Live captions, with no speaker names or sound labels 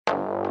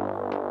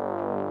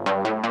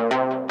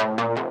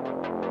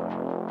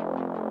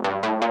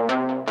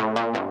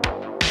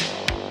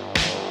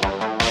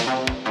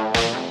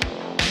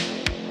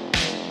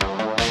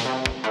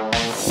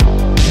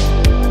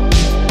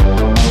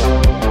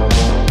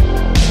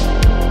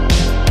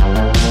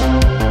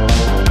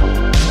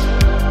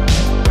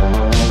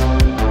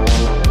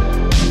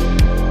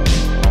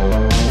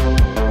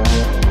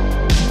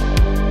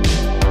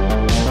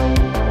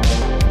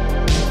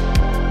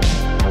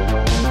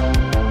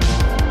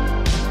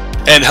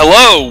And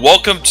hello,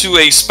 welcome to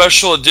a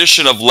special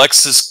edition of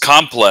Lexus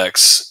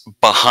Complex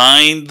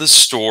Behind the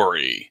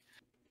Story,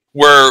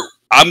 where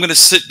I'm going to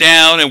sit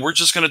down and we're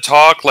just going to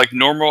talk like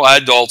normal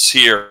adults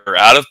here,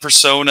 out of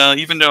persona,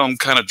 even though I'm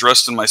kind of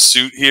dressed in my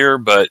suit here,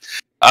 but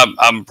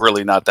I'm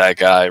really not that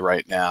guy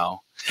right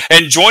now.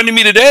 And joining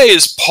me today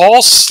is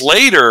Paul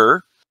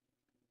Slater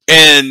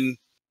and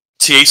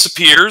Tiesa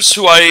Piers,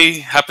 who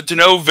I happen to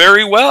know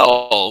very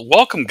well.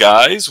 Welcome,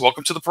 guys.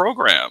 Welcome to the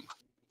program.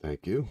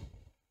 Thank you.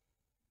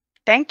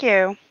 Thank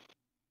you.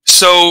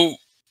 So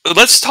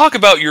let's talk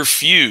about your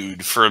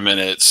feud for a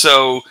minute.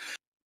 So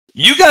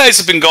you guys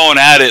have been going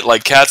at it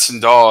like cats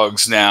and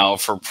dogs now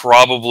for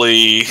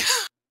probably,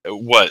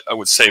 what, I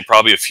would say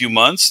probably a few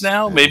months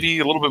now, maybe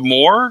a little bit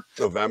more.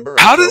 November,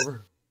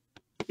 October?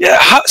 Who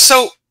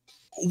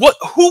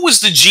was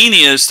the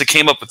genius that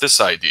came up with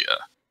this idea?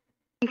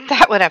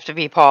 That would have to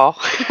be Paul.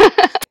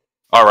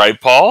 All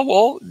right, Paul.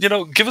 Well,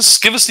 give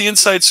us the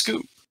inside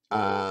scoop.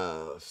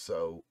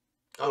 So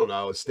I don't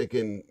know. I was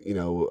thinking,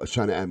 I was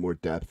trying to add more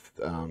depth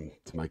to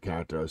my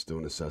character. I was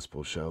doing a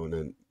cesspool show, and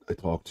then I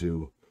talked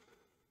to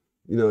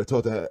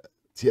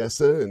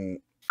Tiesa, and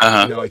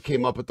I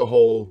came up with the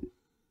whole.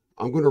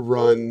 I'm gonna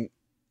run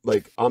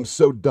like I'm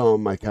so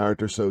dumb. My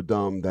character's so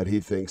dumb that he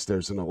thinks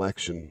there's an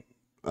election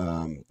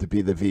to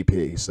be the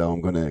VP. So I'm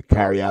gonna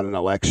carry out an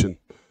election,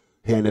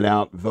 hand it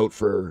out, vote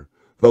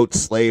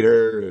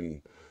Slater,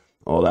 and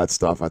all that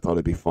stuff. I thought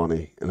it'd be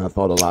funny, and I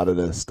thought a lot of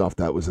the stuff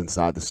that was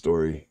inside the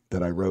story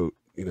that I wrote.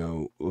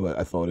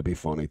 I thought it'd be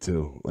funny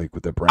too, like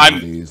with the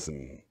brownies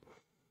and.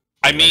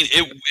 I mean,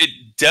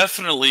 it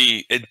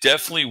definitely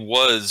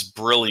was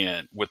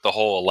brilliant with the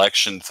whole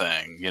election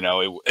thing.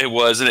 It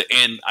was, and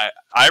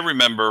I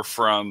remember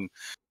from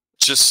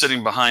just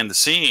sitting behind the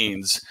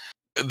scenes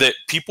that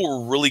people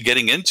were really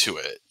getting into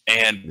it,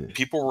 and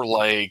people were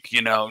like,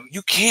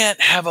 you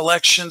can't have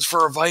elections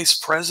for a vice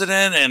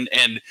president,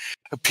 and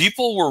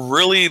people were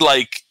really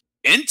like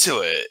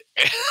into it.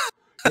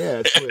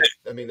 Yeah,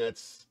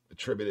 that's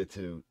attributed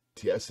to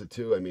Tiesa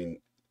too. I mean,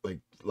 like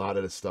a lot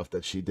of the stuff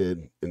that she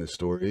did in the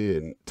story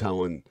and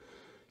telling,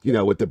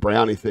 with the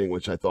brownie thing,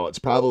 which I thought it's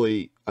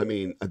probably, I've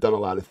done a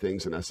lot of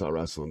things in SL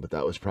wrestling, but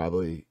that was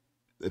probably,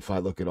 if I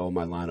look at all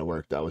my line of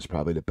work, that was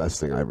probably the best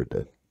thing I ever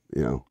did,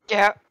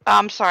 Yeah,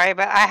 I'm sorry,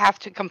 but I have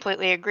to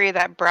completely agree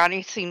that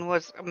brownie scene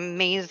was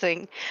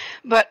amazing.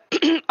 But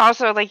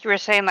also, like you were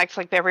saying, like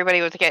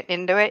everybody was getting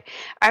into it.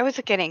 I was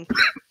getting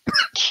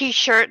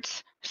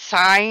t-shirts,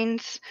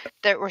 signs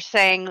that were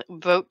saying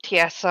 "Vote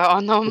Tiesa"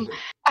 on them.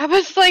 I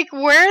was like,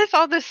 "Where is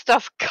all this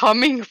stuff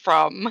coming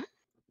from?"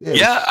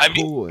 Yeah,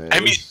 cool. Go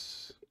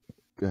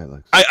ahead,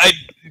 Lex. I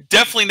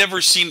definitely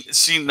never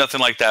seen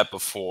nothing like that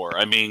before.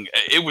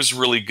 It was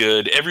really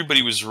good.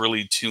 Everybody was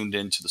really tuned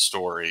into the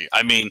story.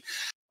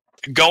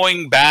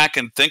 Going back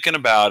and thinking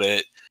about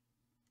it,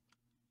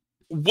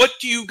 what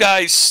do you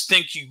guys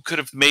think you could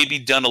have maybe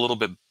done a little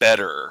bit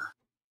better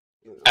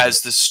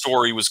as the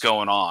story was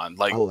going on?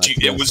 Like, I'll let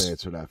you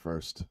answer that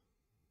first.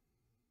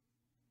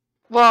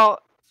 Well,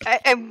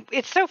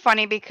 it's so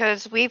funny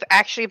because we've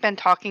actually been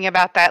talking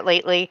about that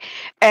lately,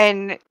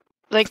 and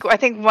like I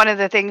think one of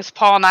the things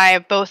Paul and I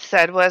have both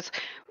said was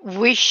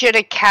we should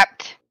have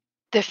kept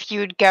the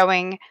feud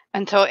going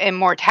until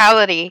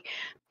Immortality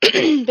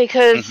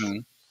because,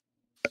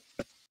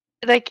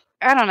 like,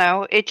 I don't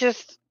know, it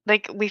just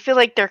like we feel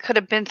like there could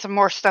have been some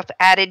more stuff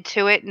added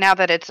to it now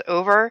that it's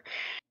over.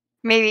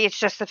 Maybe it's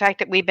just the fact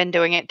that we've been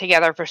doing it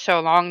together for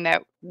so long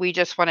that we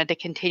just wanted to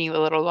continue a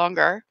little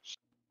longer.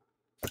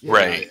 Yeah,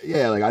 right.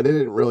 Yeah, like I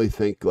didn't really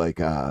think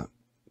like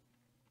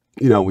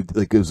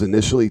like it was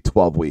initially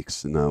 12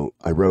 weeks.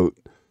 I wrote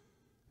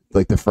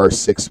like the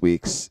first 6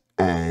 weeks,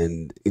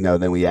 and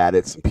then we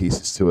added some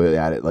pieces to it.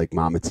 Added like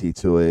Mama T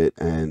to it,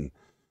 and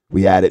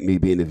we added me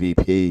being the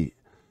VP.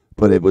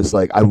 But it was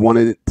like I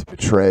wanted it to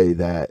portray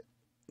that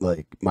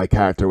like my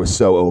character was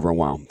so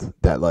overwhelmed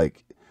that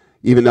like.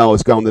 Even though I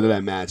was going to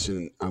that match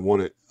and I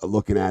wanted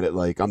looking at it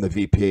like I'm the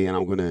VP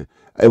and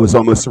it was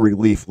almost a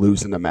relief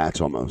losing the match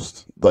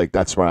almost. Like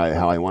that's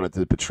how I wanted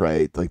to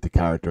portray like the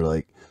character.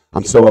 Like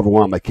I'm so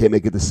overwhelmed. I can't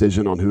make a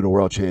decision on who the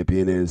world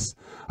champion is.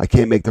 I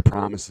can't make the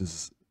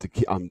promises to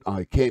keep.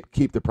 I can't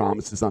keep the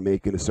promises I'm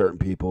making to certain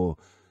people.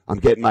 I'm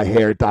getting my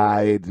hair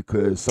dyed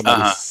because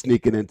somebody's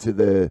sneaking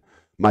into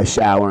my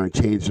shower and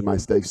changing my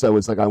steak. So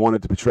it's like I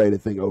wanted to portray the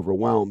thing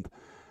overwhelmed,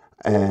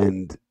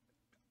 and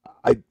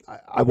I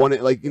want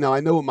to, like,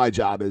 I know what my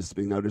job is.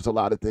 There's a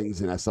lot of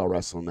things in SL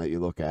wrestling that you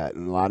look at,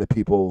 and a lot of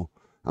people,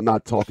 I'm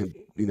not talking,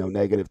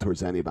 negative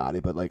towards anybody,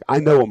 but like, I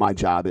know what my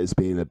job is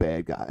being a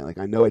bad guy. Like,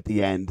 I know at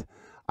the end,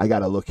 I got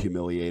to look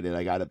humiliated.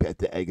 I got to bet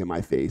the egg in my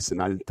face.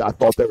 And I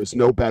thought there was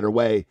no better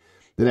way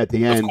than at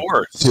the end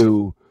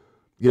to,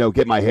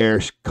 get my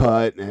hair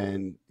cut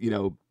and,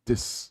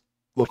 just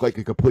look like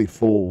a complete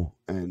fool.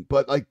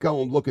 But like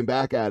looking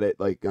back at it,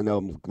 like I know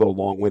I'm a little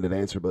long-winded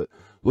answer, but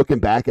looking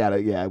back at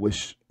it, yeah, I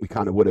wish we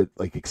kind of would have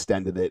like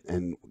extended it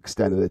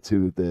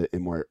to the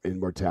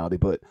immortality,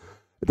 but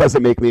it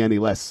doesn't make me any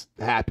less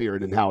happier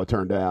than how it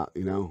turned out,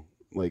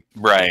 Like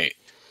right.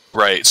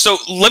 Right. So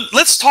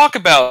let's talk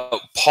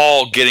about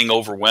Paul getting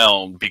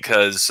overwhelmed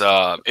because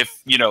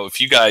if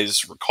you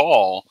guys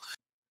recall,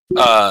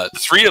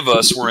 three of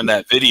us were in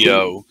that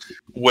video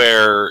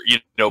where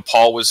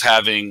Paul was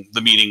having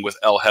the meeting with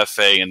El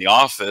Jefe in the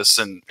office,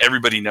 and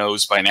everybody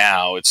knows by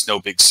now, it's no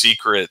big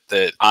secret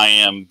that I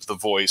am the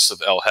voice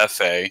of El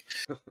Jefe,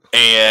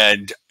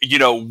 and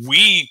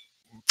we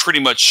pretty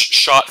much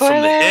shot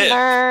from the hip.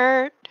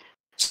 Alert.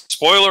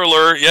 Spoiler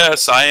alert,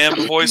 yes, I am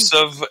the voice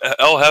of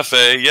El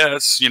Jefe,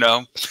 yes,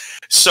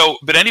 So,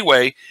 but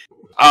anyway,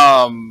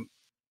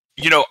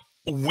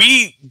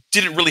 we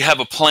didn't really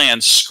have a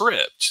planned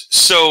script.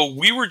 So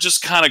we were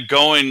just kind of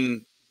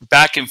going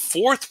back and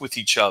forth with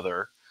each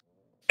other.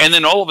 And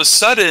then all of a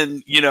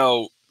sudden,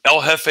 El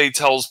Jefe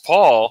tells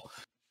Paul,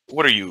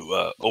 "What are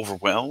you,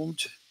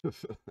 overwhelmed?"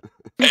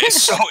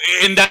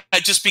 and that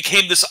just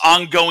became this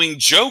ongoing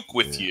joke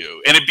with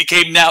you. And it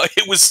became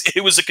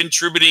it was a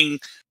contributing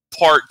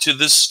part to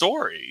this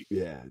story.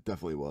 Yeah, it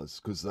definitely was,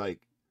 because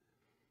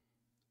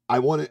I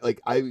wanted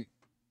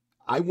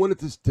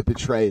this to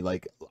portray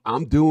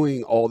I'm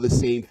doing all the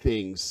same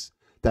things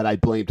that I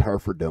blamed her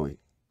for doing,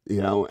 and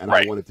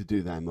right. I wanted to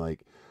do them.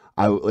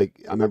 I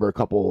remember a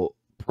couple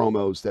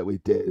promos that we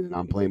did, and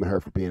I'm blaming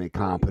her for being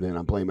incompetent.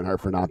 I'm blaming her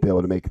for not being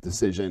able to make a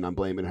decision. I'm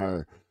blaming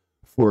her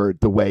for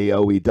the way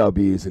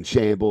OEW's and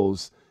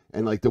shambles,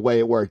 and the way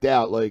it worked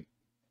out,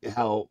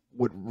 how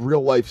with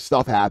real life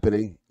stuff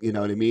happening, you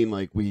know what I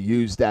mean? We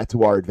used that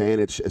to our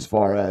advantage as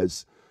far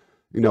as,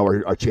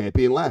 our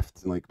champion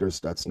left.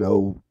 That's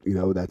no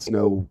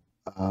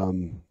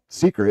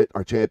secret.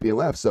 Our champion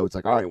left. So it's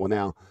all right, well,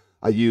 now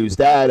I use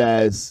that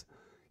as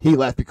he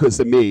left because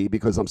of me,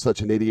 because I'm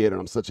such an idiot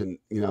and I'm such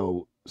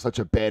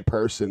a bad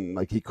person.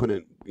 He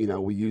couldn't,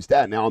 we used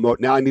that. Now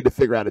I need to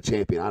figure out a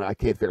champion. I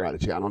can't figure out a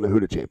champion. I don't know who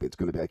the champion's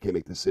going to be. I can't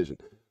make the decision.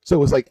 So it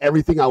was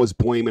everything I was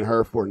blaming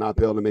her for not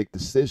being able to make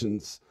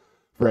decisions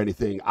for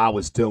anything I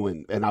was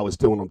doing, and I was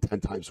doing them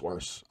 10 times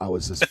worse. I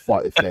was just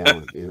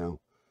failing,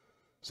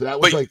 So that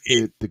was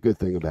the good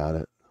thing about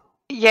it.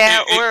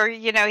 Yeah, or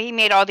he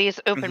made all these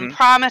open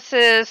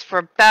promises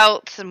for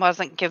belts and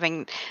wasn't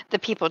giving the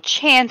people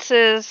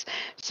chances.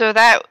 So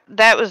that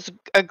was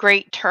a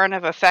great turn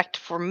of effect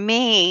for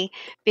me,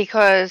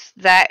 because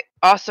that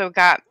also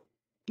got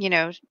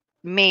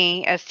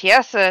me as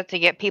Tiesa to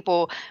get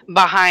people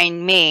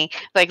behind me.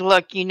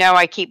 Look,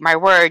 I keep my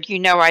word.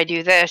 I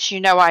do this.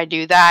 I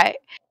do that.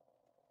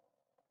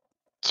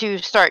 To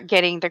start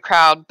getting the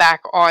crowd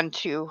back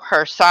onto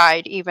her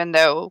side, even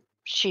though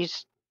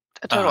she's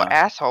a total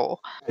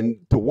asshole. And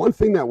the one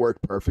thing that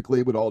worked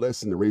perfectly with all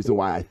this, and the reason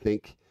why I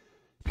think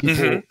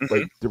people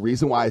the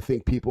reason why I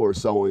think people are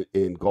so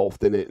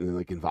engulfed in it and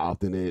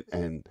involved in it,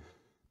 and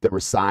there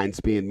were signs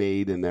being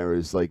made and there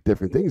was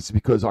different things,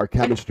 because our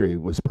chemistry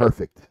was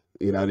perfect.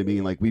 You know what I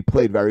mean? We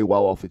played very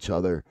well off each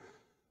other,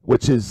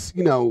 which is,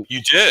 you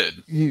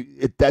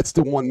did. That's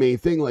the one main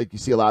thing. You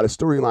see a lot of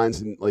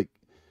storylines, and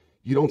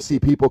you don't see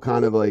people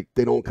kind of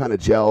they don't kind of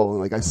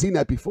gel. I've seen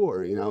that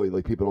before,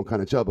 people don't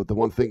kind of gel. But the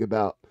one thing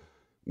about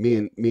me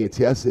and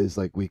Tiesa is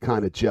we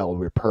kind of gel.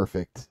 We're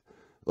perfect,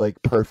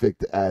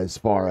 perfect as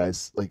far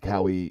as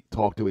how we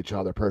talk to each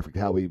other, perfect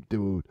how we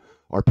do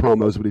our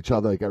promos with each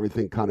other.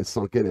 Everything kind of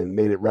sunk in and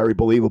made it very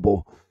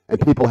believable. And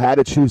people had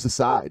to choose the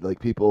side.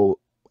 People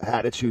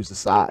had to choose the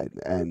side,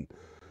 and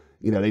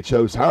they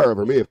chose her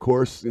over me, of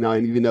course. And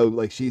even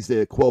though she's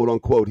the quote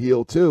unquote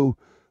heel too.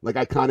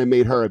 I kind of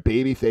made her a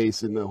baby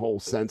face in the whole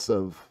sense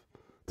of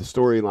the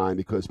storyline,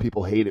 because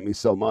people hated me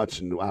so much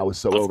and I was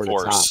so over the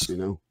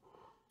top,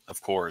 Of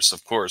course.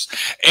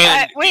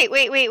 And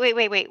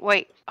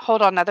wait.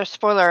 Hold on, another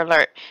spoiler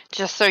alert.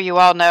 Just so you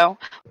all know,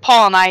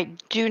 Paul and I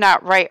do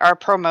not write our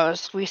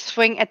promos. We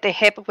swing at the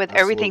hip with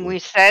everything we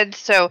said.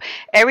 So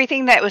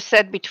everything that was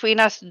said between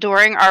us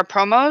during our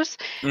promos,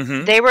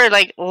 they were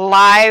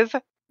live,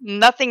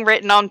 nothing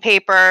written on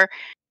paper.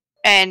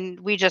 And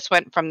we just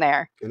went from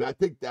there. And I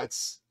think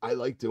I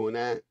like doing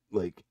that.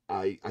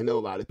 I know a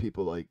lot of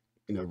people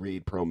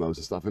read promos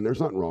and stuff, and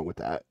there's nothing wrong with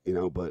that,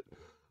 but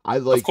I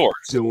like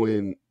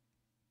doing,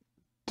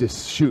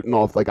 just shooting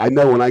off. I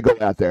know when I go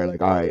out there,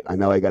 all right, I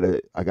know I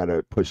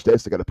gotta push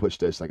this, I gotta push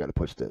this, I gotta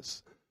push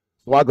this.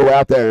 So I'll go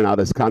out there and I'll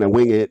just kind of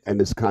wing it and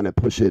just kind of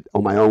push it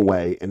on my own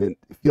way, and it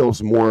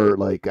feels more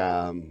I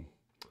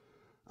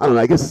don't know.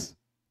 I guess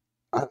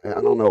I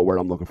don't know what word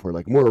I'm looking for.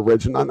 More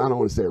original. I don't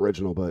want to say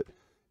original, but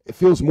it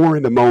feels more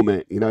in the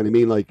moment. You know what I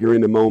mean? You're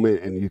in the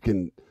moment and you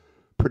can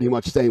pretty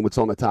much say what's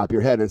on the top of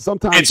your head. And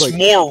sometimes it's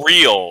more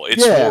real.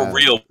 It's more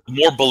real,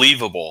 more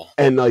believable.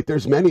 And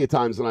there's many a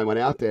times when I went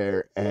out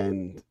there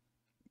and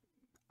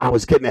I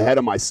was getting ahead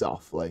of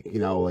myself.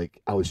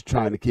 I was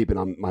trying to keep it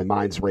on, my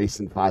mind's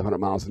racing 500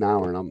 miles an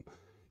hour and I'm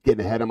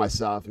getting ahead of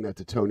myself, and you have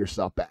to tone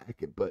yourself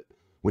back. But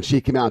when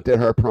she came out and did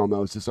her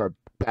promos, just our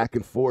back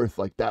and forth,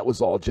 that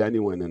was all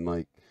genuine.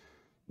 And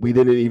we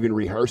didn't even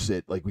rehearse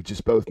it. We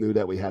just both knew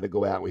that we had to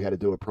go out and we had to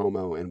do a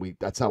promo, and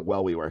that's how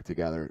well we worked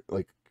together.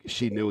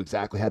 She knew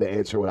exactly how to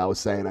answer what I was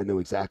saying. I knew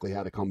exactly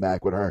how to come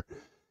back with her.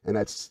 And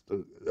that's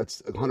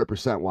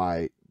 100%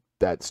 why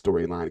that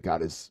storyline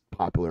got as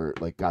popular,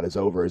 like got as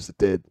over as it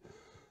did,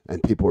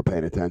 and people were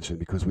paying attention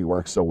because we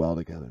worked so well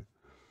together.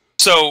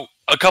 So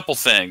a couple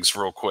things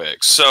real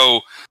quick.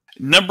 So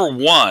number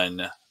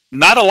one,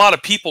 not a lot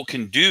of people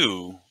can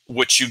do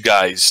what you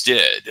guys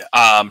did.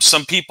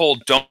 Some people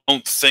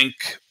don't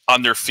think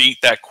on their feet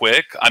that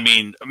quick. I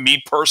mean,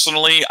 me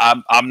personally,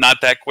 I'm not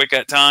that quick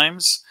at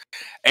times.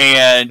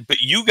 But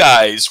you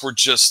guys were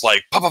just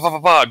like pa, pa, pa, pa,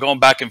 pa, going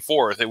back and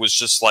forth. It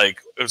was like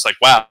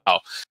wow.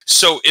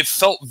 So it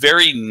felt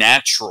very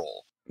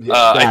natural.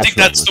 Yeah, I think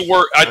that's the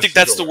word. I think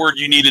that's the word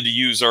you needed to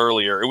use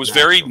earlier. It was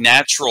very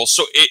natural.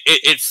 So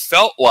it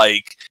felt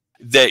like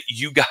that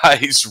you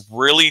guys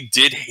really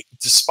did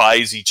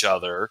despise each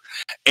other,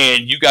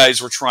 and you guys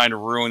were trying to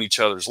ruin each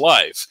other's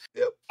life.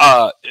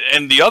 Yep.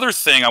 And the other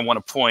thing I want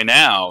to point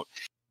out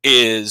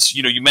is,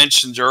 you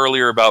mentioned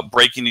earlier about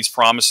breaking these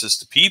promises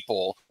to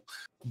people,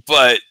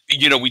 but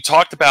we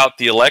talked about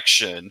the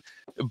election.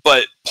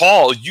 But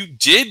Paul, you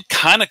did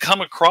kind of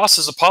come across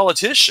as a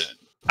politician.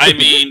 I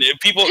mean,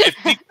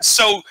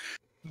 so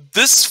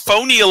this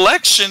phony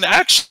election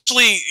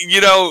actually,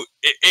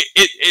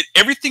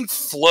 everything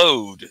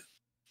flowed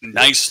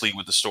nicely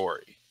with the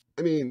story.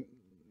 I mean,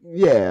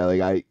 yeah,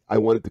 like I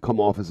wanted to come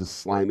off as a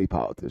slimy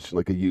politician,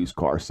 like a used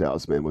car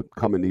salesman would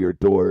come into your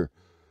door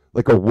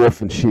like a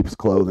wolf in sheep's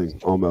clothing,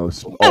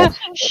 almost.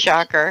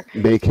 Shocker.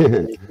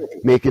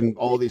 Making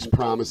all these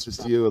promises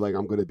to you, like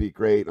I'm going to be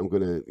great, I'm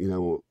going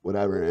to,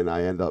 whatever, and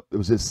I end up, it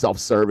was just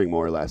self-serving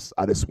more or less.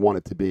 I just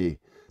wanted to be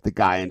the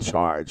guy in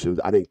charge.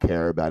 I didn't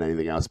care about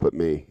anything else but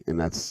me, and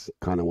that's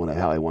kind of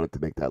how I wanted to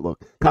make that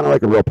look, kind of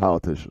like a real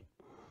politician.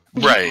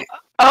 Right.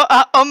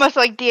 Almost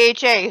like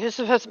DHA, who's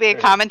supposed to be a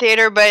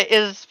commentator but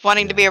is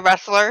wanting to be a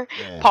wrestler.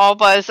 Yeah. Paul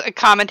was a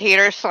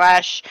commentator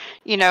slash,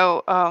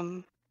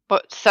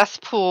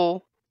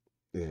 cesspool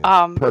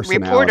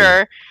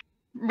reporter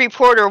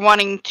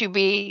wanting to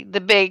be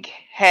the big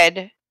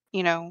head,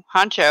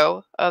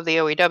 honcho of the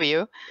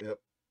OEW. Yep.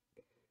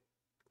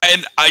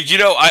 And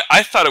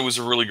I thought it was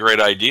a really great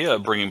idea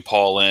bringing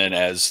Paul in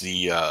as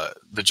the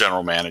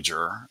general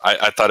manager.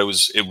 I thought it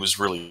was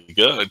really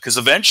good because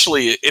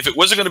eventually, if it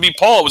wasn't going to be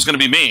Paul, it was going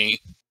to be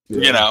me.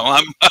 Yeah.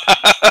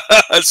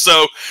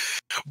 So,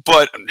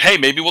 but hey,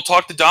 maybe we'll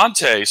talk to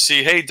Dante.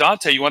 See, hey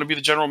Dante, you want to be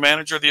the general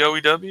manager of the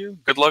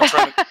OEW? Good luck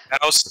trying to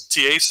house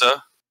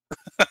Tiesa.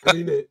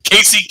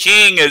 Casey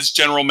King as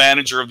general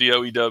manager of the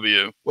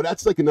OEW. Well,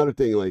 that's like another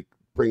thing, like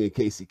bringing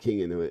Casey King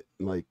into it,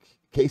 like.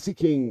 Casey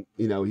King,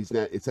 he's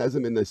not. It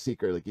hasn't been the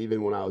secret. Like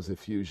even when I was at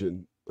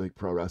Fusion, like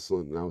pro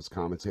wrestling, and I was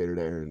commentator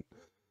there and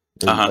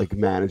like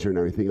manager and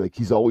everything. Like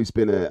he's always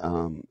been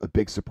a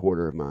big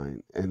supporter of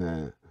mine.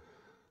 And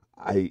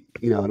I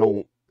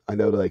know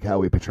like how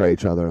we portray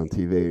each other on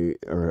TV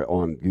or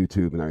on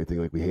YouTube and everything.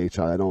 Like we hate each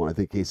other. I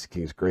think Casey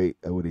King's great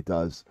at what he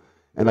does,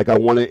 and like I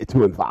wanted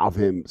to involve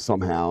him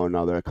somehow or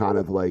another. Kind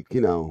of like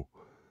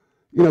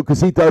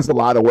because he does a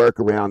lot of work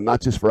around,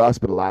 not just for us,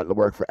 but a lot of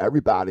work for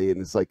everybody.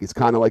 And it's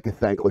kind of like a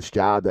thankless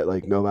job that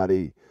like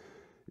you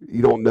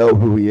don't know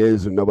who he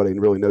is or nobody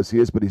really knows who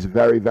he is, but he's a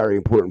very, very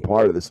important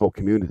part of this whole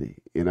community,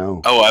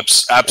 Oh,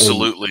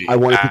 absolutely. I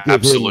wanted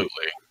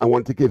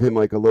to give him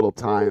like a little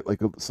time, like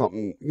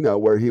something,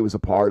 where he was a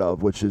part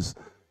of, which is,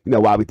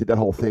 why we did that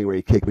whole thing where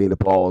he kicked me in the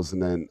balls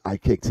and then I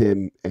kicked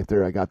him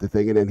after I got the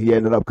thing and then he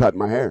ended up cutting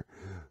my hair.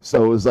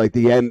 So it was like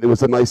the end, it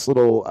was a nice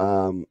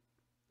little,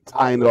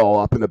 tying it all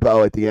up in a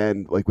bow at the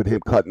end, like with him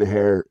cutting the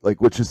hair,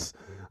 like which is,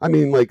 I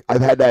mean, like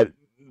I've had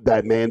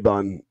that man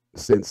bun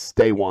since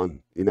day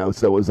one,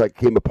 so it was like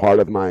came a part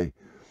of my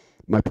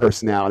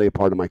personality, a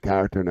part of my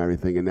character and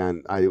everything, and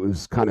then it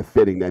was kind of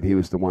fitting that he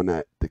was the one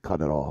that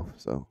cut it off.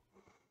 So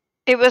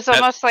it was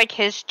almost like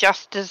his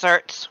just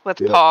desserts with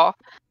Paul.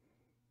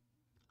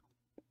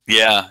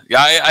 Yeah,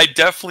 I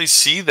definitely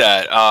see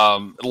that.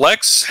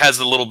 Lex has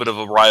a little bit of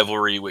a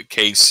rivalry with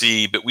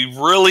KC, but we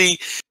really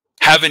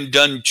haven't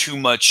done too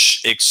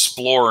much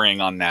exploring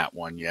on that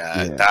one yet.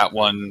 Yeah. That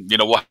one,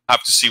 we'll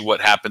have to see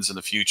what happens in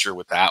the future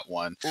with that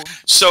one.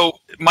 So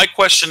my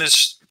question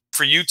is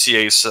for you,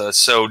 Tiesa.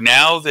 So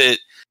now that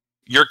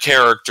your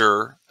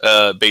character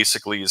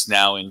basically is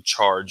now in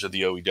charge of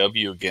the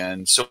OEW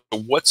again, so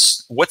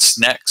what's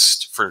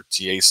next for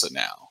Tiesa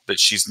now that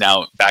she's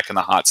now back in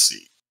the hot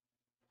seat?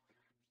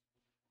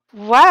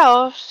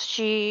 Well,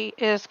 she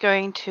is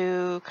going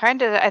to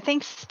kind of, I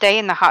think, stay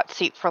in the hot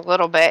seat for a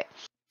little bit.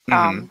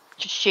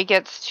 She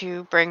gets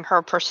to bring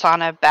her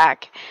persona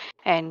back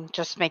and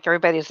just make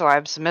everybody's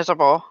lives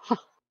miserable.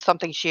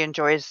 Something she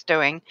enjoys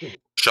doing.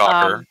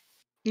 Shocker.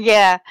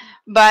 Yeah,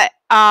 but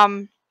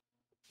I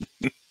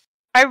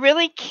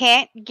really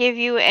can't give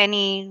you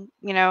any,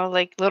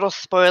 like little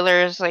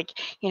spoilers, like,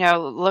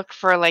 look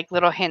for like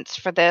little hints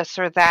for this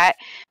or that,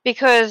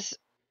 because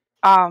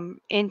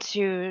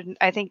into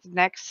I think the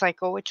next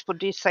cycle, which will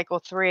be cycle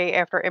 3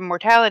 after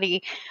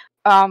Immortality,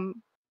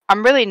 I'm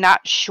really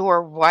not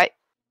sure what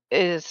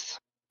is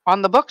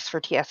on the books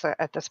for Tiesa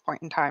at this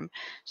point in time.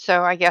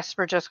 So I guess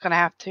we're just gonna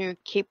have to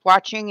keep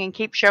watching and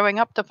keep showing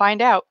up to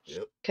find out.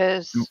 Yep.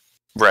 Because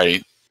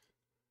right.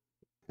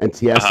 And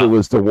Tiesa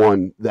was the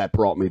one that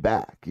brought me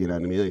back. You know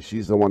what I mean? Like,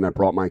 she's the one that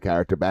brought my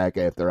character back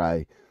after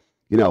I,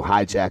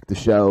 hijacked the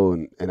show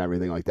and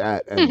everything like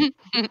that. And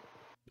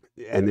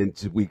and then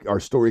our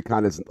story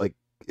kind of like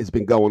has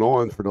been going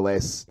on for the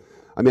last.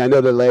 I mean, I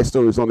know the last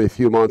story was only a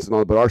few months and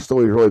all, but our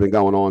story's really been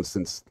going on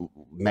since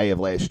May of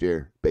last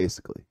year,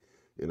 basically.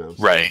 So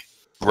right.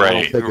 I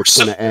don't think it's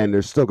going to end.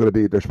 There's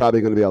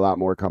probably going to be a lot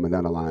more coming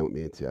down the line with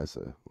me and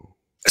Tiesa.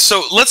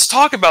 So let's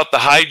talk about the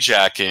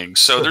hijacking.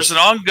 So there's an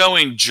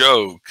ongoing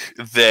joke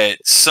that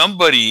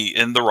somebody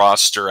in the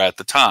roster at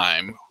the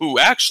time, who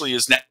actually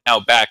is now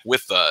back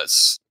with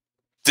us,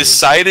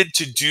 decided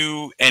to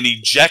do an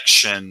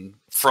ejection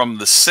from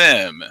the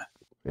sim.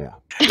 Yeah.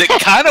 That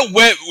kind of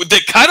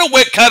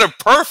went kind of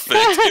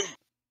perfect.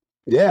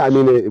 Yeah, I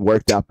mean, it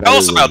worked out better. Tell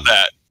us about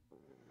that.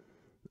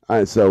 All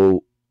right,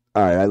 so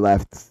I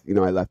left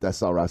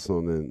SL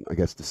Wrestling in, I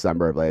guess,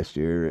 December of last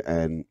year,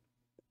 and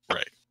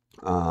right.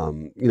 I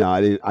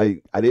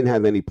didn't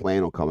have any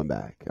plan on coming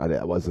back.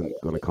 I wasn't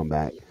going to come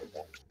back,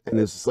 and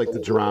it's just like the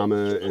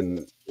drama,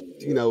 and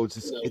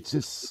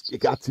it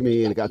got to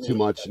me, and it got too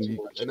much,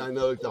 and I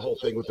know the whole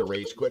thing with the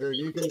rage quitter.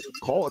 You can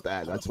call it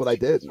that. That's what I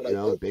did.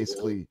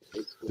 Basically,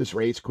 just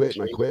rage quit,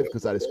 and I quit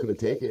because I just couldn't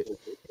take it.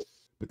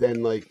 But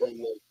then, like,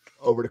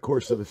 over the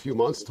course of a few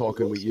months,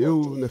 talking with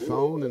you on the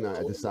phone, and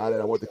I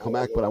decided I wanted to come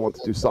back, but I wanted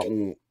to do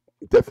something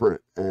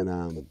different,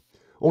 and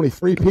only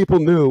 3 people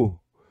knew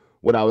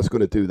what I was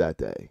going to do that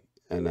day,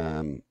 and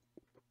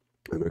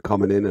they're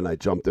coming in, and I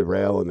jumped the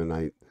rail, and then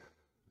I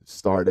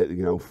started,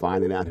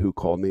 finding out who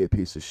called me a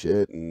piece of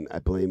shit, and I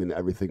blaming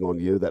everything on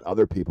you that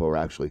other people were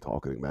actually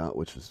talking about,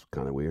 which was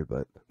kind of weird,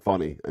 but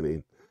funny. I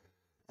mean,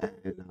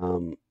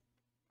 and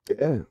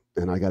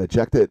and I got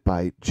ejected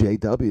by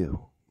JW.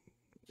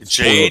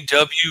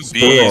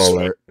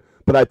 JWB.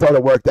 But I thought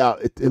it worked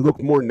out. It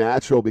looked more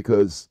natural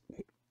because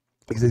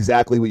it's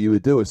exactly what you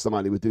would do if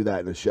somebody would do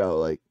that in a show,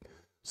 like.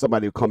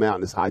 Somebody would come out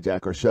and just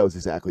hijack our show is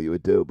exactly what you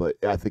would do, but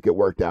I think it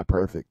worked out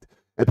perfect.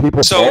 And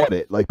people bought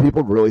it. Like,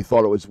 people really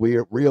thought it was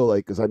real.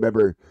 Like, because I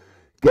remember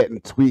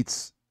getting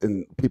tweets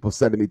and people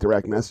sending me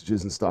direct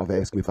messages and stuff,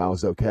 asking me if I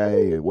was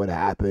okay and what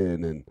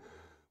happened and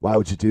why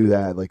would you do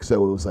that. Like,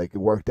 so it was like it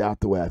worked out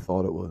the way I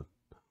thought it would.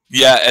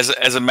 Yeah,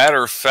 as a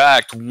matter of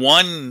fact,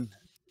 one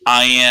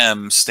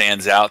IM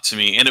stands out to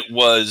me, and it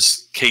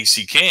was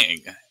Casey King.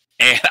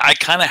 And I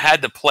kind of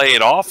had to play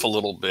it off a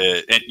little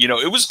bit. And,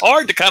 it was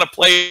hard to kind of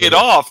play it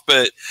off,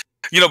 but,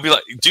 be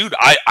like, dude,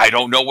 I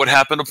don't know what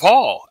happened to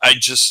Paul.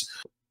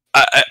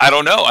 I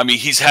don't know. I mean,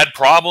 he's had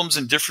problems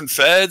in different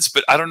feds,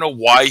 but I don't know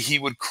why he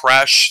would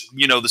crash,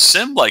 the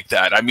sim like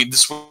that. I mean,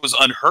 this was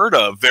unheard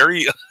of.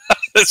 Very,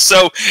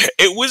 so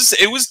it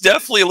was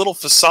definitely a little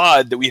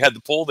facade that we had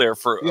to pull there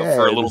for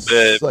a little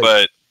bit, like,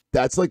 but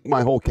that's like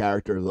my whole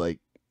character. Like,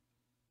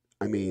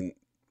 I mean,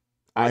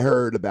 I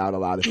heard about a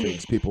lot of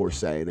things people were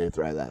saying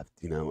after I left,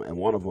 and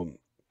one of them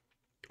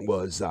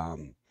was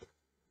I'm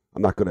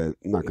not gonna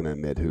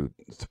admit who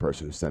the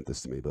person who sent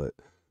this to me, but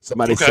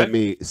somebody sent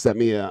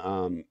me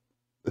a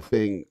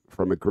thing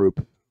from a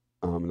group.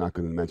 I'm not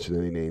going to mention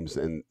any names,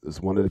 and it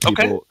was one of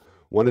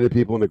the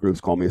people in the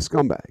groups called me a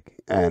scumbag,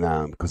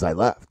 and because I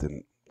left,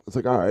 and I was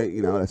like, all right,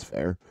 that's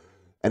fair,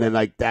 and then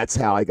like that's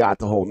how I got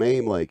the whole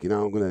name. Like,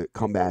 I'm gonna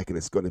come back, and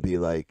it's going to be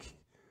like.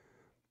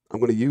 I'm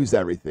going to use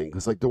everything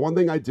because, like, the one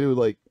thing I do,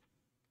 like,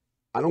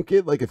 I don't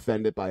get, like,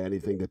 offended by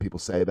anything that people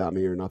say about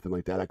me or nothing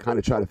like that. I kind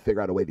of try to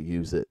figure out a way to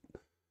use it.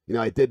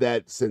 I did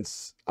that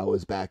since I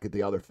was back at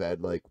the other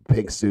Fed, like,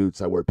 pink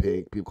suits. I wear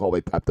pink. People call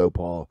me Pepto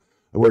Paul.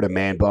 I wear the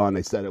man bun.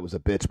 They said it was a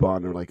bitch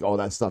bun or, like, all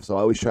that stuff. So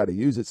I always try to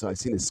use it. So I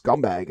seen a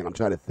scumbag, and I'm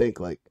trying to think,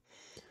 like,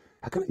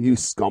 how can I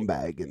use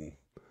scumbag? And,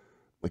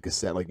 like I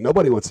said, like,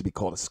 nobody wants to be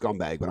called a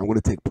scumbag, but I'm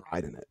going to take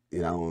pride in it,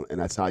 and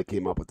that's how I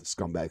came up with the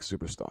scumbag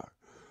superstar.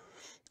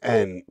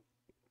 And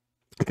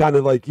kind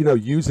of like,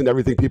 using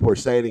everything people are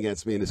saying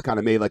against me, and it's kind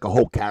of made like a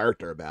whole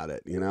character about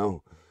it, and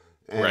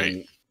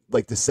right.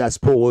 Like the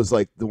cesspool is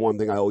like the one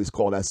thing I always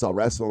called SL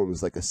Wrestling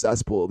was like a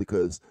cesspool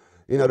because,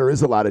 there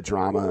is a lot of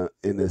drama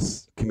in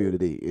this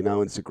community, and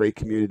it's a great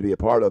community to be a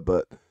part of,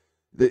 but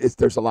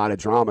there's a lot of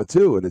drama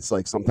too. And it's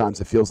like, sometimes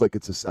it feels like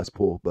it's a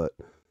cesspool, but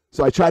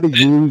so I try to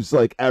use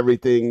like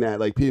everything that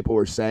like people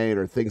were saying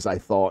or things I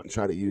thought and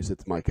try to use it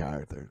to my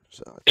character.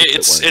 So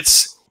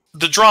it's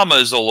the drama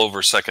is all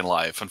over Second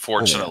Life,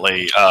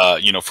 unfortunately.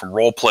 From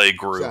role play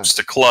groups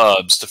to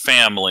clubs to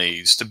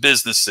families to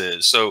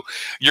businesses. So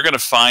you're going to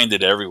find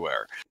it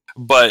everywhere.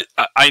 But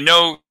I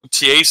know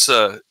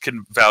Tiesa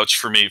can vouch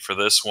for me for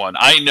this one.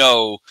 I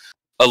know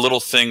a little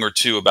thing or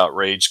two about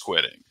rage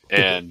quitting,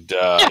 and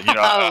oh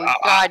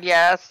God,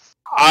 yes.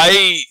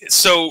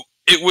 So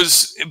it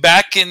was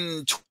back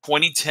in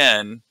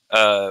 2010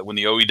 when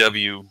the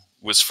OEW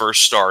was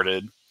first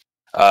started.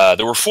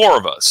 There were 4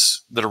 of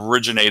us that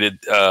originated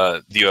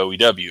the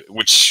OEW,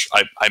 which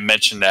I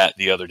mentioned that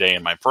the other day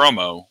in my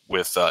promo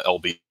with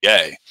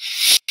LBA.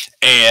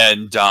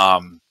 And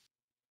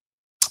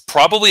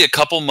probably a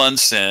couple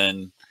months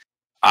in,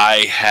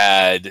 I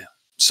had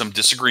some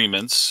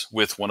disagreements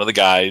with one of the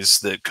guys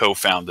that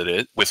co-founded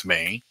it with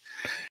me.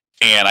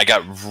 and I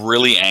got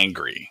really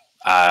angry.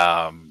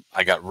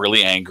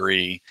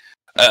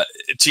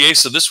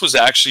 Tiesa, this was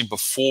actually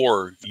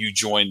before you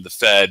joined the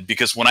Fed,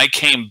 because when I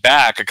came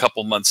back a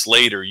couple months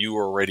later, you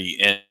were already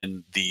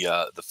in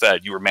the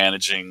Fed. You were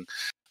managing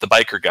the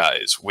biker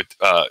guys with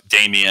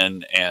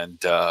Damien and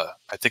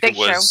I think it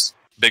was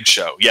Big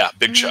Show. Yeah,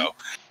 Big Show.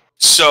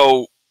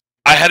 So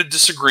I had a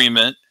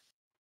disagreement,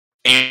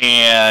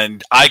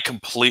 and I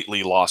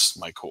completely lost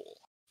my cool.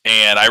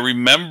 And I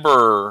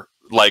remember,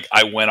 like,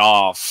 I went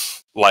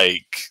off,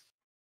 like,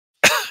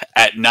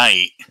 at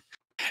night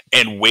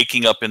and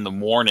waking up in the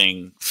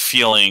morning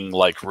feeling,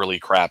 like, really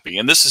crappy.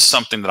 And this is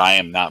something that I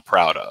am not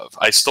proud of.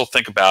 I still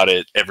think about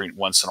it every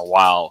once in a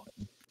while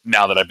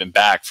now that I've been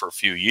back for a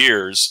few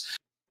years.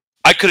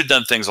 I could have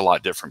done things a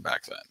lot different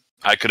back then.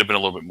 I could have been a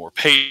little bit more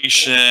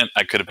patient.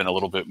 I could have been a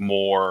little bit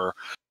more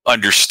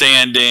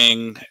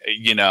understanding.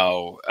 You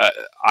know,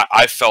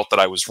 I felt that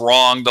I was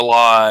wronged a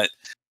lot,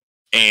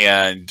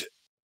 and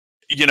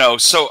you know,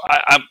 so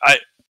I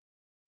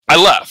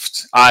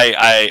left.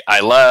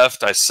 I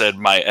left. I said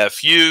my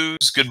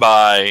FUs,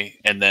 goodbye,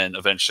 and then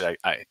eventually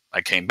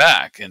I came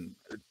back. And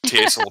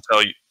Tiesa will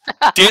tell you,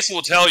 Tiesa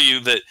will tell you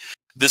that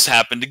this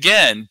happened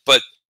again.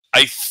 But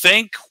I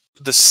think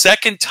the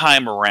second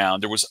time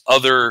around, there was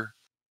other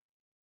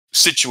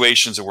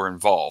situations that were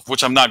involved,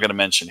 which I'm not going to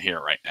mention here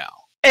right now.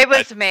 It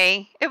was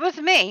me. It was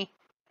me.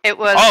 It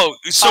was. Oh,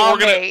 so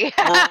we're me.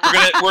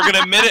 we're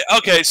gonna admit it.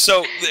 Okay,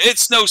 so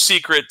it's no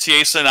secret.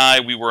 Tiesa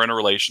and we were in a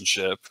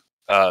relationship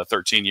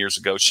 13 years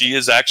ago. She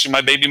is actually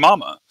my baby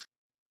mama,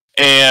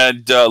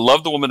 and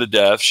love the woman to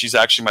death. She's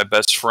actually my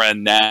best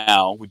friend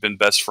now. We've been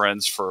best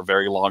friends for a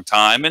very long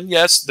time. And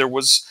yes, there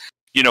was,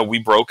 you know, we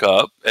broke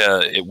up.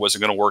 It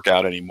wasn't going to work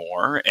out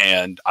anymore,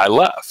 and I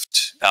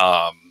left.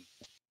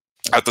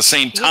 At the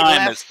same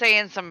time, left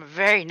saying some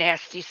very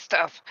nasty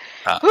stuff.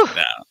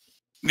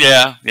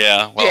 Yeah.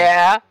 Well,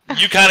 yeah.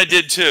 You kind of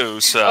did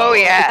too. So. Oh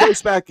yeah.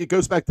 It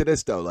goes back to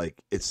this though. Like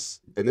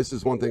and this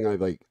is one thing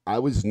I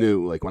was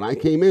new. Like when I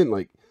came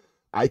in,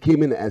 I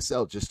came into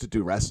SL just to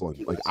do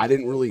wrestling. Like I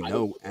didn't really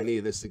know any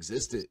of this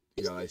existed.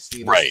 You know, I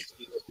seen this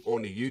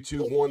on the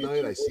YouTube one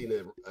night. I seen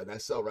an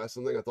SL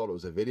wrestling thing. I thought it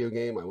was a video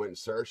game. I went and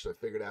searched. And I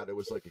figured out it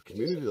was like a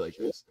community like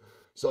this.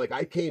 So like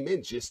I came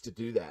in just to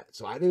do that.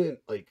 So I didn't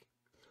like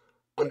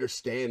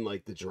understand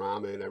like the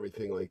drama and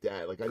everything like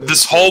that. Like I know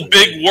this whole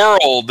big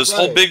world,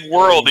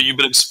 that you've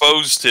been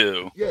exposed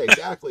to. Yeah,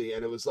 exactly.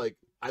 And it was like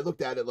I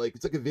looked at it like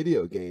it's like a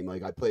video game.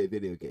 Like I play a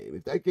video game.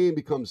 If that game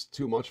becomes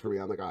too much for me,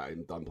 I'm like, all right,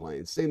 I'm done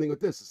playing. Same thing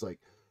with this. It's like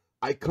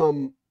I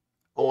come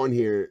on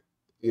here,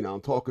 you know,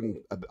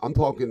 I'm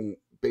talking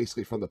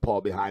basically from the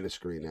Paul behind the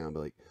screen now. But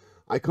like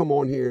I come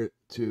on here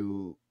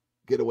to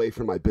get away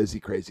from my busy,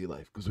 crazy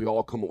life, because we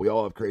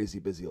all have crazy,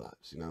 busy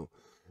lives. You know,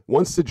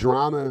 once the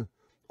drama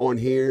on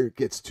here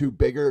gets too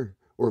bigger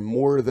or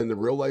more than the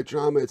real life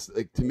drama, it's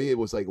like, to me, it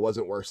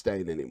wasn't worth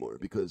staying anymore,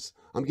 because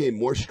I'm getting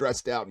more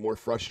stressed out and more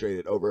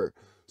frustrated over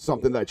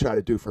something that I try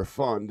to do for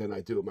fun than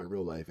I do in my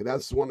real life. And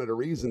that's one of the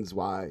reasons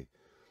why,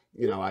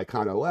 you know, I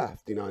kind of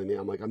left, you know what I mean?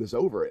 I'm like, I'm just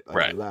over it.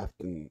 Like, I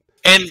left. And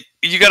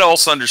you got to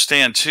also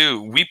understand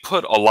too, we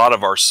put a lot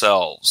of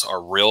ourselves,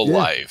 our real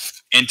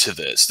life into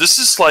this. This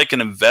is like an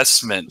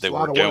investment that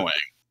we're doing.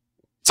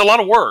 It's a lot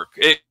of work.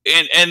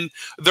 And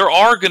there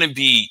are going to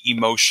be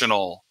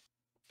emotional,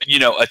 you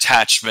know,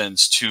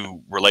 attachments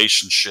to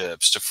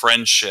relationships, to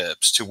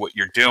friendships, to what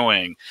you're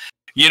doing,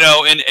 you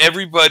know, and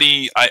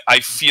everybody, I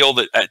feel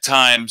that at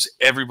times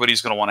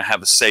everybody's going to want to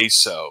have a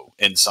say-so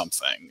in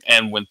something.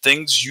 And when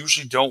things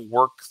usually don't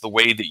work the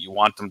way that you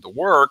want them to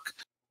work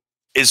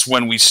is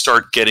when we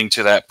start getting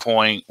to that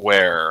point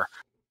where,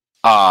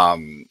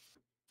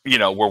 you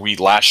know, where we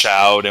lash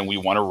out and we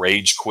want to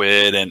rage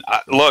quit. And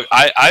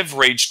I've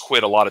rage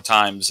quit a lot of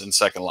times in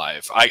Second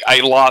Life.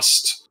 I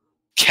lost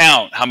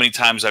count how many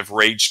times I've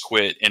rage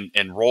quit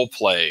in role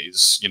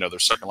plays, you know,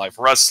 there's Second Life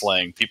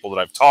Wrestling, people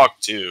that I've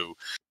talked to.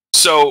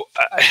 So,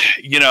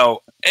 you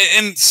know,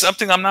 and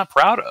something I'm not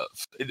proud of.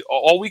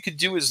 All we could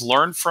do is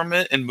learn from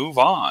it and move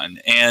on.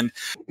 And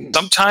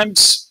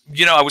sometimes,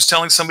 you know, I was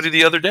telling somebody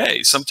the other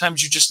day,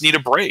 sometimes you just need a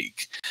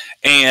break.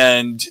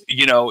 And,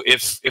 you know,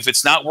 if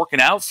it's not working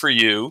out for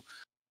you,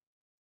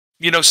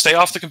 you know, stay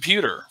off the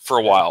computer for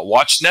a while.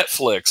 Watch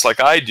Netflix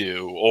like I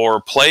do,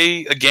 or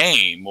play a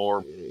game,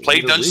 or play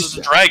Dungeons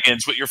and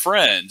Dragons with your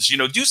friends. You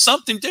know, do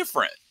something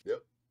different. Yep,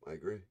 I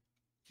agree.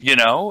 You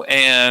know,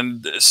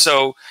 and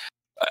so,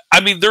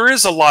 I mean, there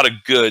is a lot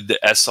of good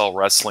that SL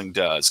Wrestling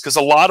does, because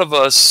a lot of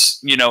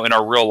us, you know, in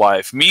our real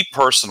life, me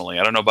personally,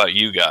 I don't know about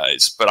you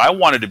guys, but I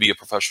wanted to be a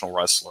professional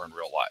wrestler in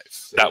real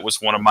life. That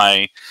was one of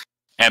my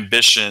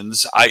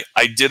ambitions. I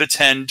did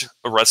attend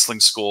a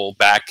wrestling school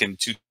back in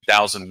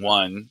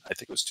 2001. I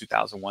think it was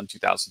 2001,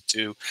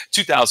 2002,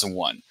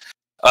 2001.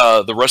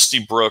 The Rusty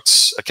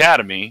Brooks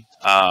Academy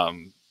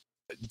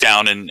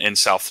down in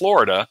South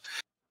Florida,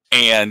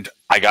 and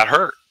I got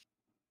hurt.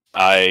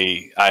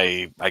 I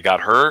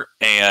got hurt,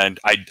 and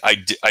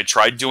I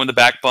tried doing the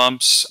back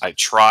bumps. I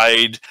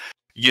tried,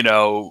 you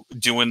know,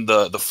 doing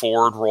the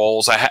forward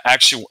rolls.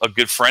 Actually, a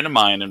good friend of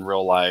mine in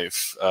real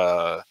life,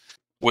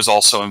 was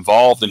also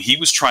involved, and he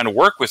was trying to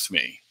work with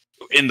me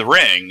in the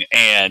ring,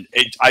 and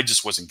I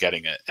just wasn't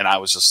getting it. And I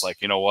was just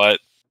like, you know what?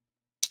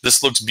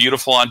 This looks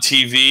beautiful on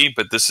TV,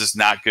 but this is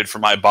not good for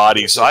my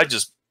body. So I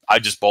just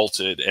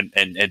bolted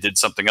and did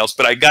something else.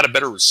 But I got a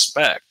better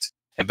respect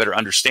and better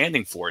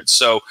understanding for it.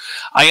 So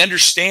I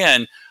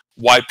understand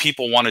why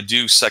people want to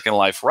do Second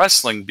Life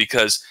Wrestling,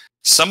 because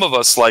some of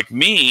us, like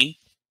me,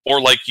 or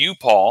like you,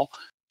 Paul,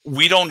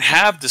 we don't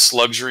have this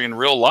luxury in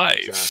real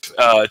life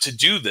to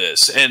do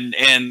this. And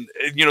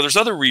you know, there's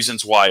other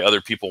reasons why other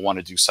people want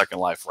to do Second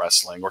Life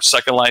Wrestling or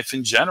Second Life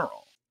in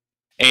general.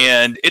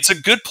 And it's a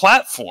good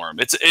platform.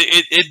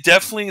 It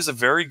definitely is a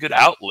very good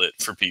outlet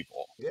for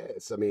people. Yeah,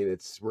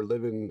 we're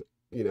living,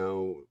 you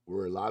know,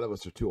 where a lot of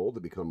us are too old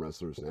to become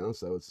wrestlers now.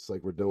 So it's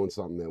like we're doing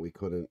something that we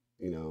couldn't,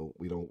 you know,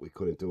 we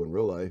couldn't do in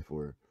real life,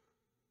 or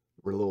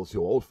we're a little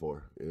too old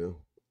for, you know.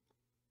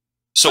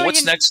 So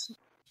what's next?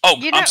 Oh,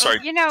 I'm sorry.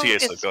 You know,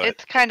 Tiesa, go ahead.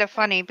 it's kind of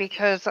funny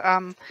because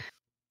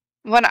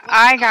when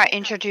I got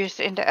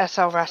introduced into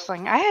SL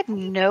wrestling, I had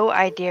no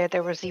idea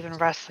there was even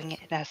wrestling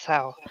in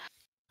SL.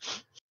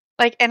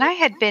 Like, and I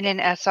had been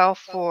in SL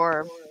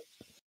for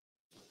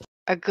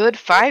a good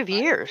 5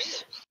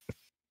 years.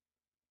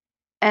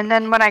 And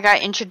then when I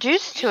got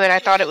introduced to it, I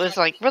thought it was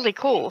like really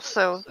cool.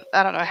 So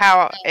I don't know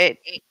how it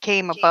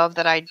came above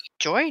that I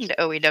joined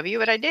OEW,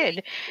 but I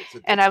did.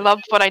 And I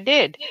loved what I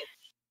did.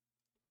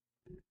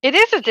 It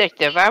is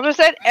addictive. I was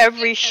at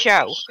every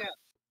show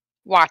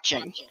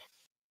watching.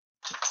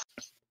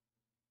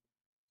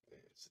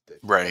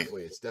 Right.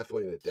 It's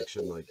definitely an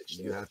addiction. Like,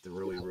 you have to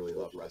really, really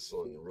love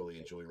wrestling and really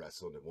enjoy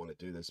wrestling and want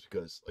to do this,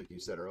 because, like you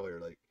said earlier,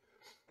 like,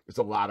 there's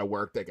a lot of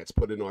work that gets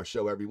put in our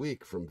show every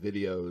week, from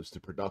videos to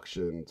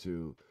production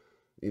to,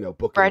 you know,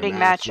 booking writing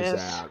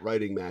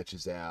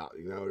matches out.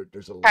 You know,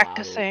 there's a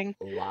practicing,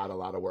 lot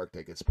of work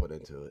that gets put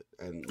into it.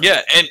 And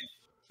yeah, and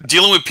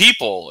dealing with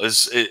people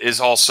is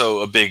also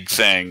a big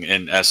thing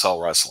in SL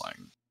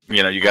wrestling.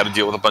 You know, you got to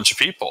deal with a bunch of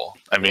people.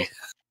 I mean,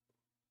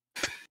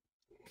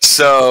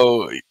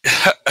 so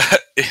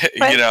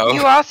but you know,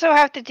 you also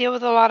have to deal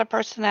with a lot of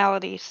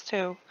personalities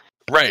too.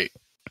 Right.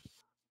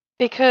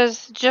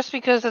 Because just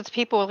because it's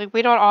people, like,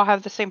 we don't all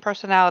have the same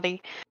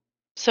personality.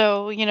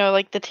 So, you know,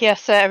 like the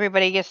Tiesa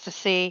everybody gets to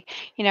see,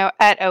 you know,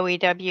 at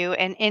OEW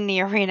and in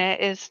the arena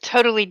is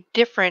totally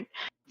different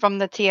from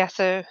the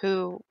Tiesa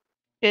who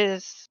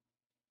is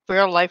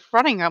real life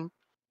running them.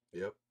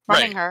 Yep.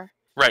 Running her.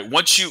 Right.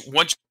 Once you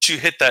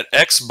hit that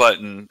X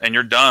button and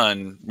you're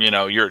done, you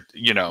know,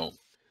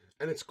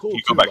 and it's cool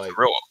you too, go back like, to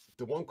real.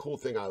 The one cool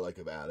thing I like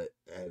about it,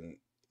 and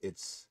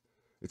it's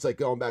like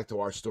going back to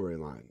our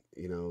storyline,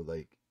 you know,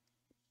 like,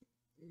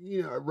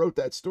 you know, I wrote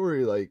that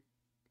story, like,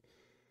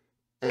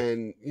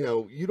 and, you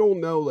know, you don't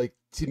know, like,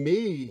 to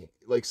me,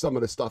 like, some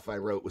of the stuff I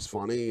wrote was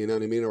funny, you know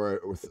what I mean,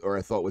 or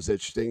I thought was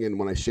interesting, and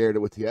when I shared it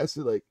with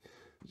Tiesa, like,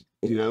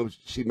 you know,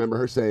 she remember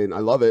her saying, "I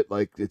love it,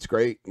 like, it's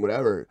great,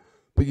 whatever,"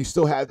 but you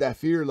still have that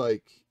fear,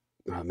 like,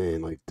 oh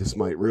man, like, this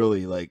might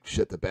really, like,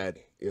 shit the bed,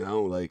 you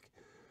know, like,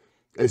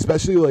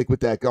 especially, like,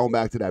 with that, going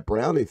back to that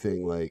brownie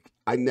thing, like,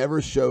 I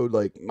never showed,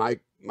 like, my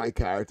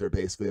character,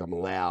 basically, I'm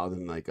loud,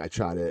 and, like, I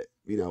try to,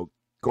 you know,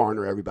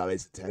 garner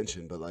everybody's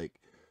attention, but, like,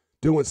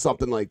 doing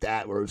something like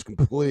that where it was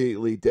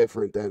completely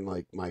different than,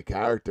 like, my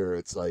character,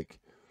 it's like,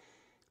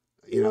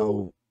 you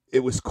know, it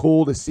was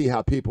cool to see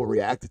how people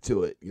reacted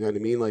to it, you know what I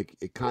mean? Like,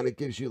 it kind of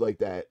gives you, like,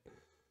 that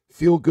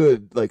feel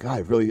good, like, I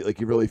really, like,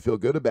 you really feel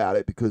good about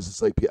it, because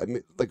it's like, I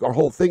mean, like, our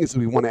whole thing is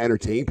we want to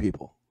entertain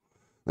people.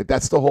 Like,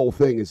 that's the whole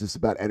thing, is just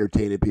about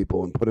entertaining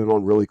people and putting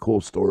on really cool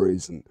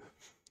stories and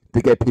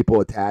to get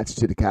people attached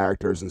to the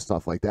characters and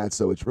stuff like that.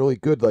 So it's really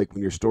good, like,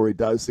 when your story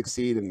does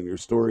succeed and your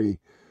story,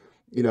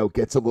 you know,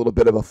 gets a little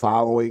bit of a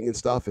following and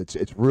stuff. It's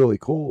really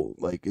cool.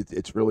 Like,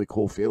 it's really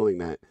cool feeling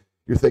that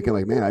you're thinking,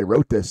 like, man, I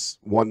wrote this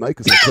one night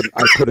because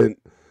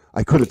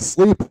I couldn't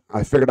sleep.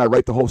 I figured I'd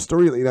write the whole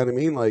story. You know what I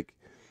mean? Like,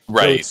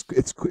 right. So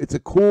it's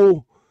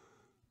cool,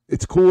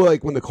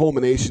 like, when the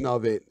culmination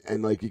of it,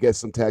 and, like, you get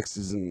some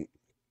texts and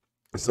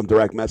some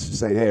direct messages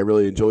saying, "Hey, I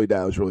really enjoyed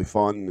that. It was really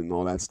fun," and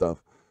all that stuff.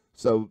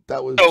 So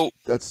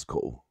that's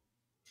cool.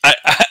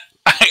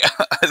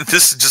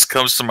 This just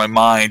comes to my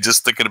mind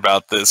just thinking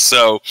about this.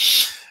 So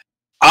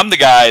I'm the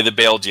guy that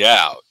bailed you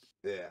out.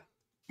 Yeah.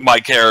 My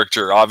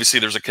character, obviously,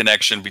 there's a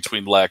connection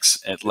between Lex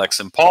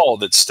and Paul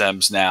that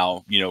stems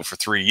now, you know, for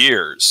 3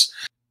 years.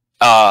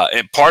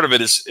 And part of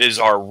it is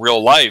our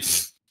real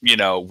life. You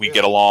know, we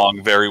get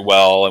along very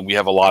well, and we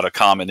have a lot of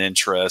common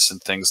interests and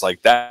things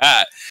like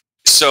that.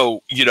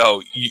 So, you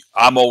know,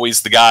 I'm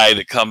always the guy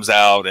that comes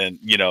out and,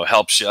 you know,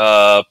 helps you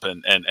up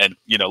and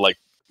you know, like,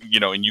 you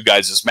know, in you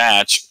guys'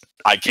 match,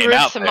 I came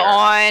out there.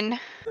 On.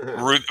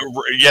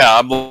 Yeah,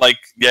 I'm like,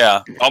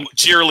 yeah, I'm a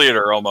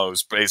cheerleader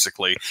almost,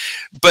 basically.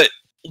 But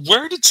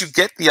where did you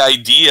get the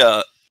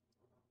idea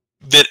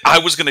that I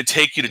was going to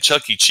take you to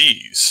Chuck E.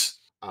 Cheese?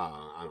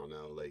 I don't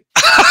know, like.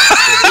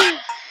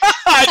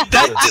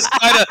 That just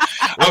kind of.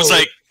 I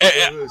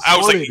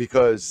was like,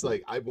 because,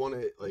 like, I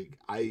wanted, like,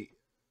 I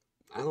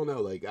don't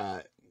know, like,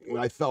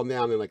 when I fell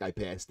down and like I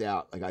passed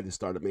out, like I just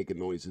started making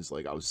noises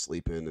like I was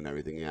sleeping and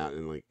everything out,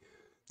 and like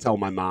tell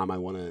my mom I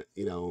want to,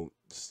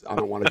 I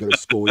don't want to go to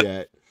school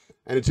yet.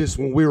 And it's just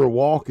when we were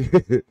walking,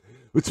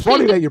 it's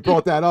funny that you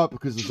brought that up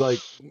because it's like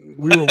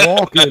we were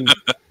walking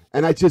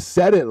and I just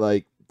said it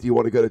like, do you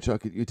want to go to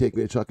Chuck? You take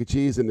me to Chuck E.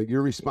 Cheese, and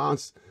your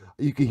response,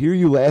 you could hear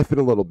you laughing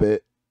a little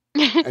bit,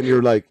 and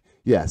you're like,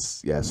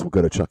 yes, we'll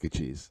go to Chuck E.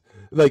 Cheese.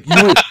 Like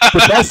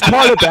the best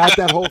part about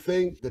that whole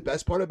thing. The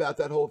best part about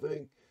that whole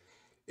thing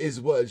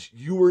was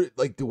you were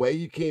like the way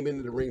you came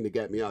into the ring to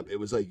get me up. It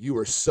was like you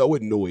were so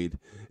annoyed.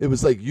 It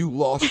was like you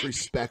lost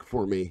respect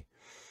for me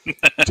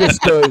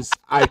just because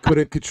I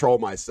couldn't control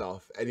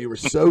myself, and you were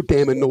so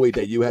damn annoyed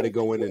that you had to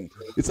go in, and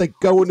it's like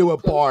going to a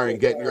bar and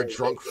getting your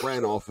drunk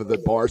friend off of the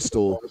bar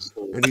stool,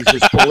 and he's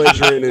just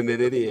belligerent and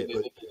an idiot.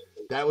 But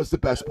that was the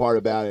best part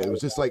about it. It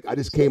was just like I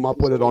just came up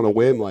with it on a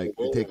whim, like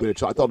take me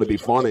to. I thought it'd be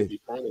funny.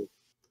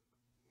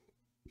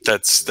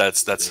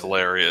 That's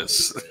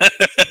hilarious.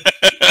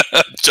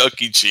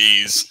 Chuck E.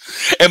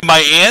 Cheese. And my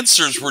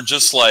answers were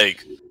just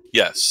like,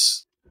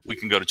 yes, we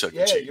can go to Chuck E.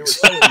 Cheese. Yeah, you were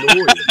so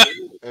annoyed.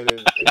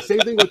 And same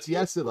thing with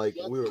Tiesa. Like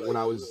when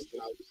I was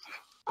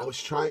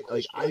trying,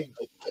 like I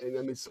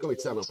mean, it's going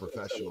to sound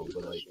unprofessional,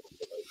 but like,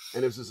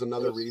 and this is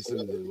another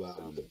reason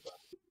to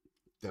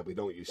that we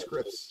don't use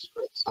scripts.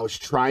 I was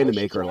trying to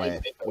make her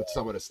laugh with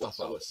some of the stuff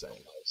I was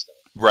saying.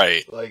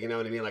 Right. Like, you know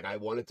what I mean? Like, I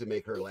wanted to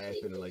make her laugh,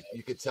 and like,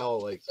 you could tell,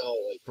 like,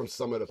 from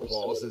some of the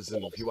pauses,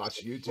 and if you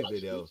watch a YouTube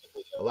video,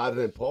 a lot of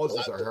them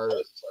pauses are her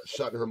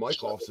shutting her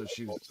mic off so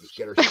she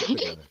get her shit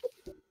together.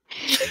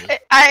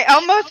 I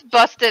almost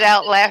busted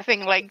out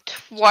laughing like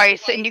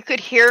twice, and you could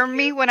hear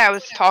me when I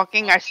was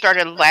talking. I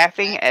started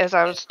laughing as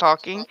I was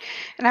talking,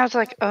 and I was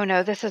like, "Oh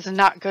no, this is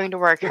not going to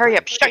work! Hurry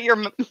up, shut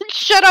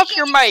off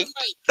your mic!"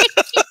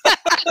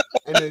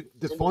 And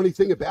the funny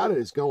thing about it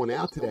is going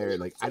out today,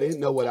 like I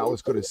didn't know what I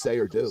was going to say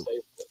or do.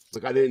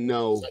 Like I didn't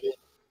know.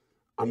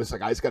 I'm just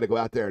like I just got to go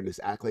out there and just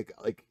act like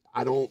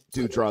I don't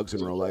do drugs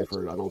in real life,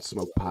 or I don't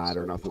smoke pot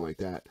or nothing like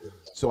that.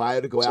 So I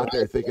had to go out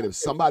there thinking of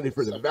somebody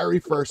for the very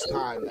first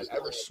time that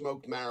ever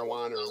smoked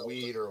marijuana or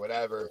weed or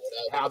whatever,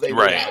 how they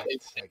would act.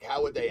 Like,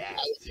 how would they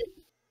act?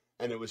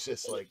 And it was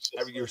just like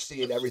you're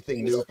seeing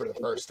everything new for the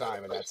first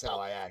time, and that's how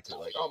I acted.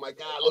 Like, oh my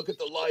God, look at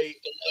the light.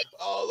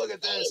 Oh, look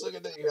at this, look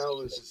at that. You know,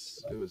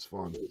 it was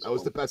fun. That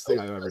was the best thing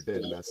I ever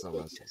did, and that's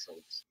so.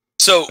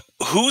 So,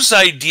 whose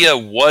idea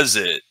was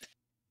it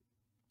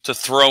to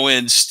throw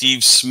in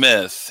Steve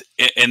Smith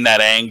in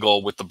that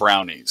angle with the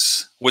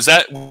brownies? Was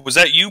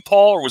that you,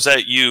 Paul, or was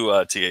that you,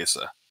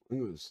 Tiesa?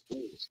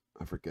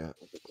 I forget.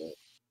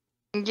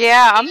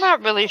 Yeah, I'm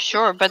not really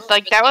sure, but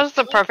like that was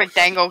the perfect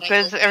angle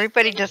because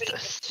everybody just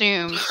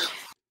assumed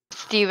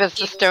Steve is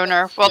the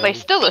stoner. Well, they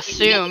still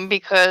assume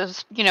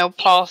because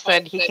Paul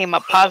said he came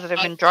up positive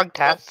in drug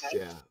tests.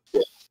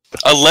 Yeah.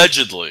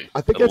 Allegedly.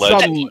 I think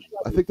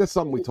that's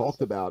something we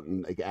talked about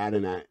and like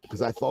adding that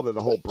because I thought of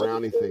the whole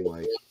brownie thing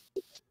like.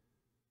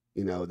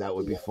 That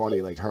would be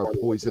funny, like her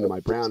poisoning my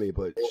brownie,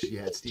 but she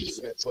had Steve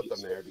Smith put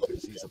them there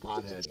because he's a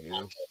pothead,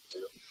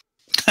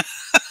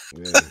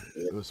 Yeah,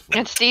 it was fun.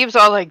 And Steve's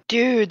all like,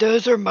 dude,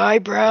 those are my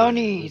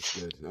brownies.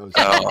 Yeah, that was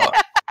good.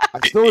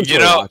 I still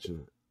enjoy watching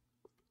it.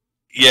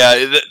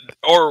 Yeah,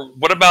 or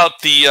what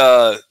about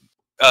the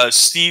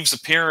Steve's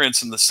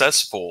appearance in the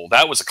cesspool?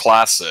 That was a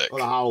classic. On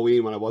a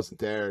Halloween when I wasn't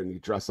there and you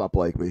dress up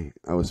like me.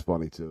 That was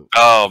funny too.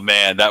 Oh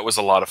man, that was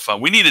a lot of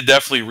fun. We need to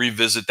definitely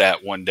revisit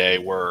that one day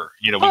where,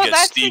 we get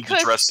Steve to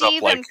dress up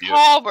like you. Steve and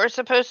Paul were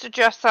supposed to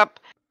dress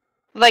up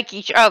like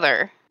each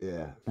other.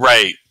 Yeah.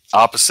 Right.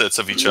 Opposites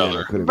of each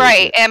other.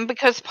 Right. And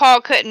because Paul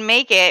couldn't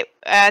make it,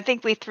 I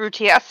think we threw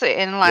Tiesa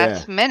in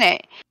last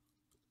minute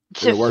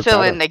to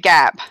fill in the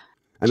gap.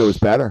 And it was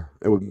better.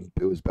 It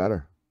was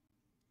better.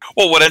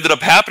 Well, what ended up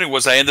happening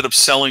was I ended up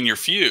selling your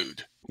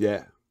feud.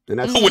 Yeah. And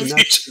that's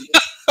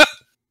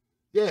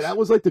yeah, that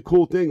was like the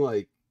cool thing.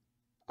 Like,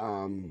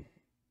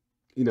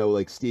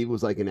 like Steve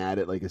was like an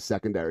added, like a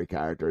secondary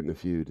character in the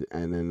feud.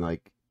 And then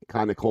like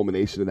kind of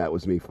culmination of that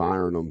was me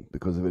firing him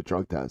because of a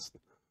drug test.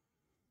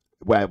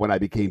 When I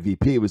became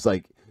VP, it was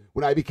like,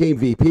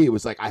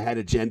 I had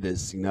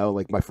agendas,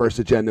 like my first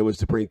agenda was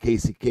to bring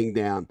Casey King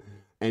down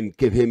and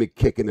give him a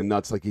kick in the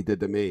nuts like he did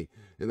to me.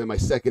 And then my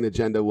second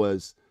agenda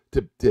was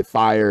to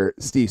fire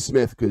Steve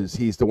Smith because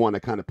he's the one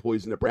that kind of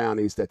poisoned the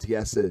brownies that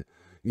Tiesa,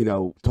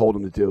 told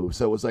him to do.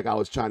 So it was like I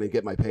was trying to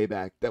get my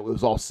payback. That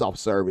was all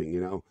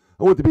self-serving, I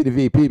want to be the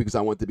VP because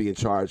I want to be in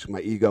charge.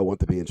 My ego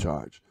wanted to be in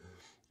charge.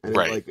 And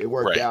it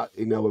worked out,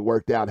 it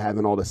worked out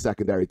having all the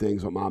secondary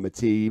things with Mama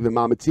T. Even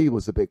Mama T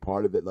was a big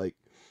part of it. The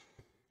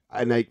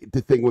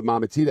thing with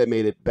Mama T that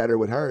made it better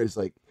with her is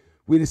like,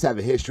 we just have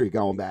a history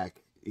going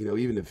back,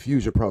 even in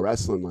Fusion Pro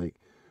Wrestling,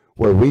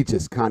 where we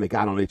just kind of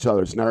got on each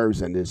other's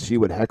nerves, and she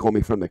would heckle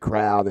me from the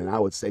crowd and I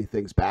would say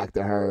things back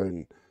to her.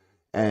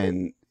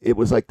 And it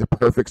was like the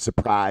perfect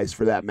surprise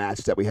for that match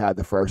that we had,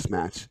 the first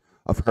match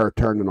of her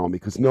turning on me,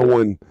 because no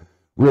one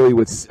really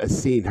would have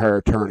seen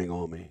her turning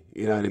on me.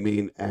 You know what I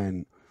mean?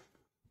 And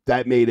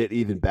that made it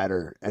even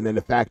better. And then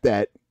the fact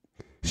that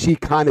she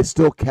kind of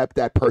still kept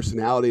that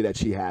personality that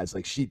she has.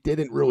 Like, she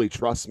didn't really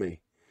trust me.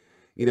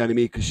 You know what I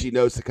mean? Because she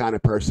knows the kind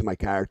of person my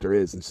character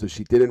is, and so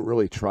she didn't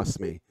really trust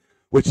me,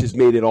 which has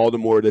made it all the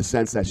more the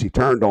sense that she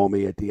turned on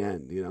me at the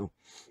end. You know.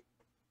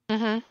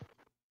 Mm-hmm.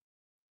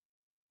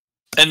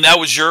 And that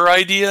was your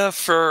idea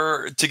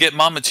to get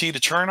Mama T to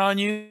turn on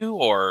you,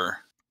 or?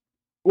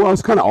 Well, it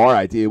was kind of our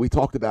idea. We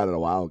talked about it a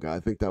while ago. I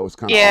think that was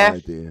kind of our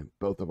idea,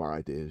 both of our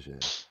ideas. Yeah.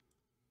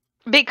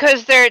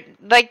 Because they're,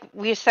 like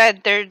we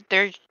said,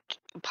 there's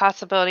a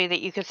possibility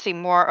that you could see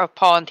more of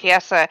Paul and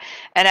Tiesa,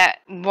 and at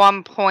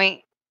one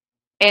point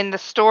in the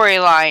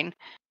storyline,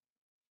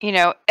 you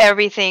know,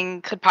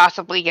 everything could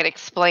possibly get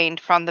explained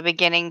from the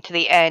beginning to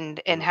the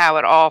end and how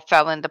it all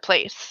fell into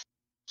place.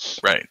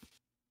 Right.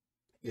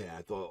 Yeah,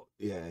 I thought,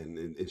 yeah,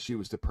 and she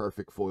was the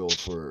perfect foil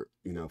for,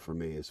 you know, for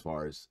me, as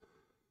far as,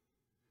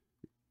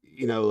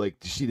 you know, like,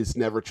 she just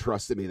never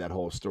trusted me that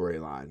whole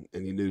storyline,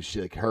 and you knew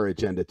she, like, her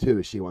agenda too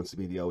is she wants to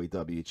be the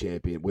OEW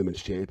champion,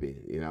 women's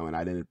champion, you know, and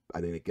I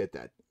didn't get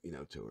that, you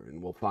know, to her, and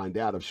we'll find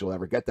out if she'll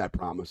ever get that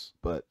promise,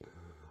 but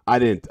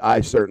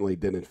I certainly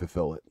didn't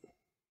fulfill it.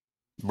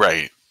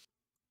 Right.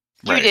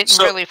 You didn't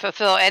really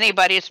fulfill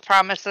anybody's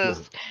promises.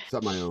 No,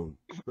 except my own.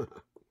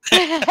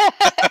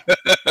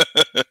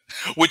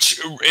 Which,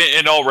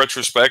 in all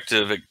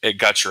retrospective, it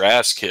got your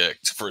ass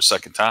kicked for a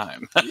second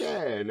time.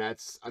 Yeah, and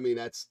that's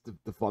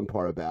the fun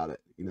part about it.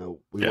 You know,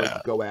 we went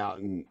to go out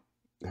and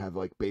have,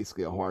 like,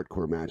 basically a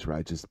hardcore match where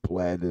I just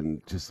bled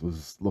and just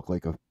looked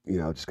like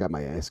just got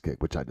my ass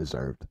kicked, which I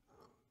deserved.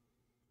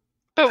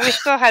 But we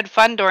still had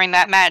fun during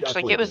that match.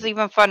 Definitely like, it was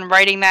even fun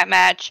writing that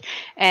match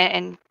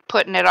and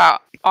putting it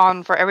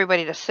on for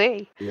everybody to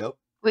see. Yep.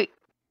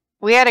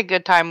 We had a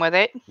good time with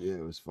it. Yeah,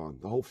 it was fun.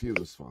 The whole feud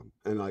was fun.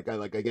 And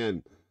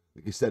again,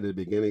 like you said at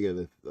the beginning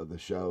of the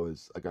show,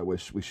 is like, I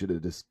wish we should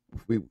have just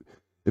if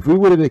we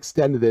would have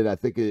extended it, I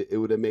think it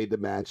would have made the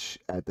match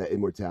at that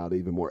Immortality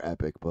even more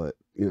epic. But,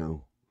 you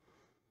know,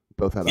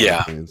 both had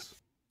other plans.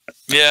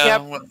 Yeah.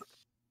 Yep. Well,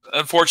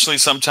 unfortunately,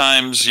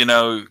 sometimes, you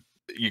know,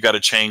 you got to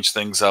change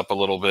things up a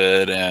little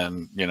bit,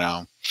 and, you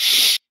know.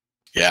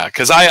 Yeah,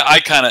 because I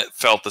kind of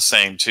felt the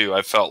same too.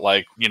 I felt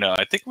like, you know,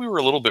 I think we were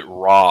a little bit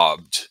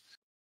robbed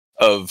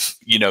of,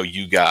 you know,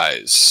 you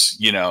guys,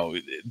 you know,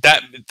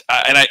 that, and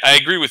I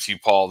agree with you,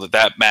 Paul,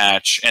 that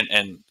match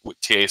and with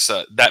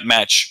Tiesa, that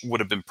match would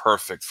have been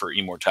perfect for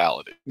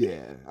Immortality.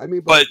 Yeah, I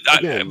mean, but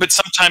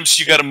sometimes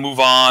you got to move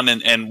on,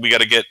 and we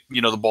got to get,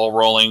 you know, the ball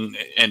rolling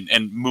and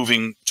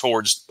moving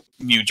towards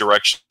new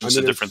directions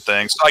and different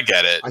things. So I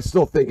get it. I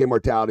still think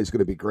Immortality is going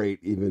to be great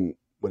even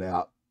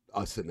without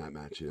us in that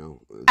match, you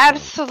know.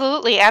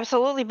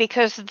 Absolutely,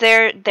 because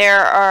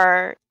there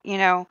are, you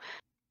know,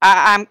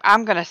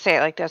 I'm gonna say it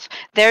like this: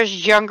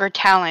 there's younger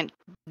talent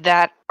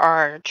that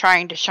are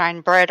trying to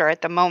shine brighter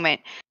at the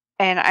moment,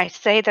 and I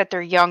say that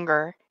they're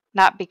younger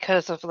not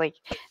because of, like,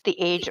 the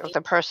age of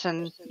the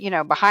person, you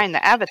know, behind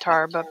the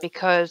avatar, but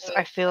because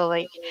I feel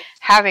like,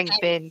 having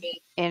been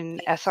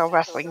in SL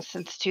Wrestling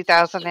since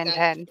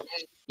 2010,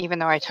 even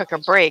though I took a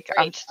break,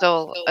 I'm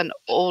still an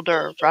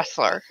older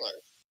wrestler.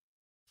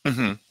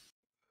 Mm-hmm.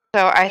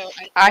 So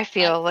I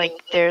feel like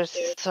there's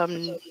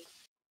some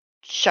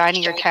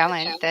shinier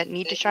talent that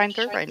need to shine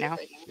through right now.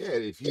 Yeah,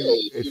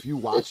 if you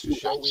watch the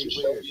show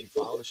weekly, or if you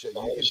follow the show,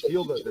 you can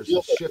feel that there's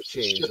a shift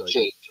change.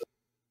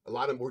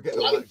 Like, we're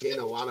gaining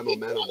a lot of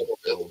momentum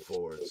going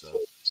forward. So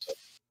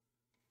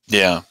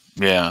yeah.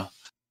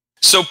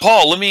 So,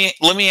 Paul, let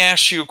me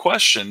ask you a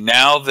question.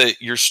 Now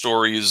that your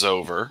story is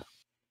over,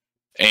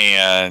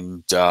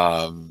 and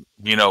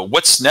you know,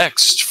 what's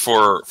next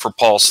for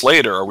Paul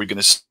Slater? Are we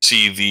going to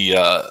see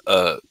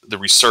the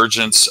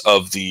resurgence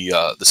of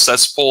the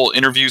cesspool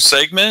interview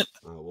segment?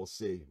 We'll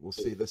see. We'll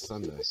see this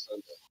Sunday.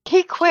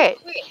 He quit.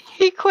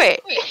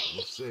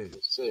 We'll see.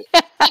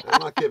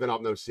 I'm not giving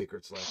up no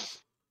secrets,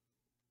 Lex.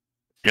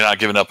 You're not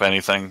giving up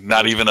anything.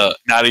 Not even a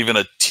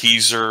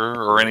teaser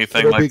or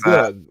anything like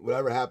that. Good.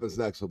 Whatever happens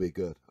next will be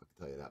good. I can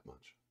tell you that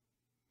much.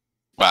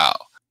 Wow.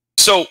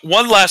 So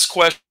one last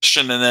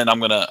question, and then I'm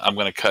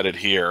gonna cut it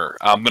here.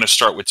 I'm gonna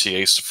start with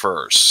Tiesa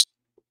first.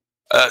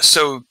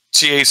 So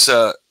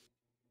Tiesa,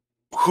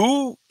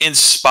 who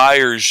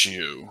inspires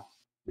you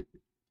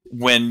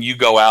when you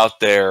go out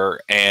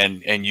there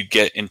and you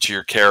get into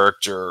your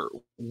character?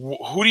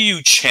 Who do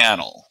you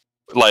channel?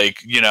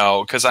 Like, you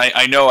know, because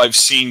I know I've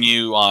seen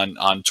you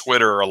on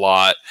Twitter a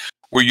lot,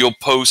 where you'll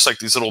post like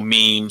these little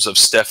memes of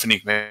Stephanie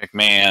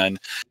McMahon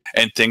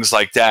and things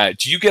like that.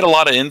 Do you get a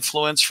lot of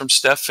influence from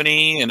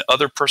Stephanie and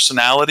other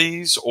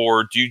personalities,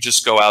 or do you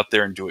just go out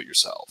there and do it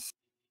yourself?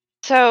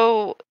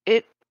 So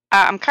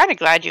I'm kind of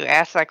glad you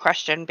asked that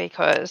question,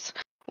 because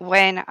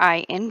when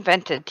I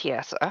invented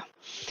Tiesa,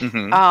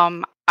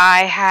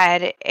 I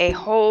had a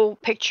whole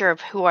picture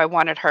of who I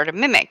wanted her to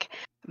mimic.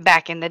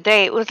 Back in the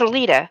day, it was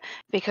Lita,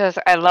 because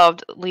I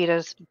loved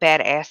Lita's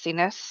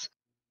badassiness.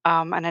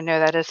 And I know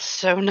that is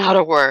so not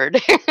a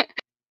word.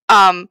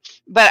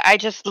 But I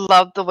just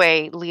loved the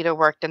way Lita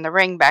worked in the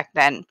ring back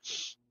then.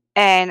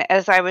 And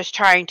as I was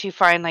trying to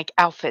find, like,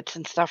 outfits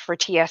and stuff for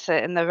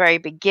Tiesa in the very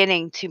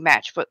beginning to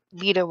match what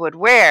Lita would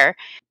wear,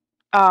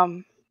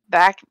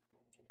 back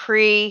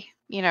pre,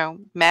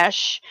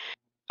 mesh,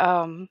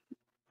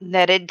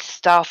 netted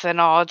stuff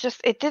and all.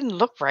 Just it didn't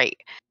look right.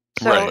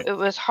 So Right. it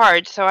was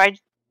hard. So I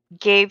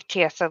gave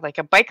Tiesa like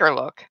a biker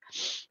look,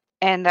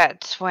 and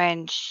that's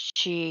when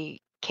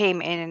she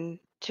came in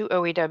to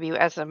OEW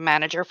as a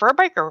manager for a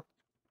biker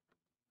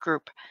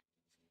group.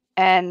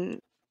 And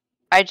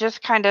I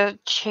just kind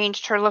of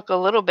changed her look a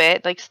little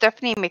bit. Like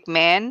Stephanie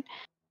McMahon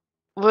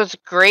was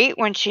great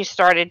when she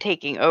started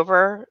taking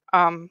over.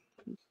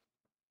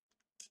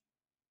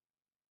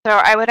 So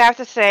I would have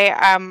to say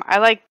I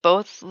like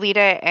both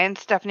Lita and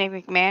Stephanie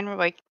McMahon.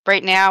 Like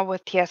right now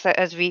with Tiesa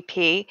as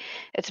VP,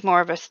 it's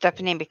more of a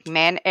Stephanie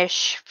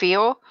McMahon-ish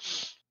feel.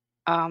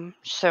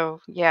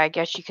 So yeah, I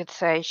guess you could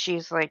say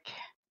she's like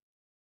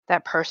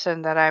that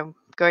person that I'm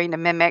going to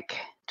mimic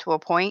to a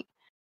point.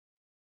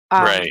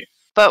 Right.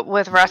 But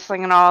with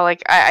wrestling and all,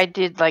 like I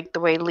did like the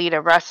way Lita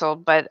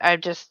wrestled, but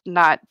I'm just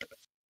not.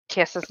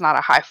 Tiesa's not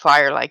a high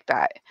flyer like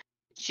that.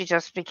 She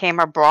just became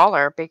a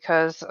brawler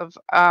because of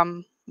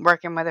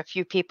working with a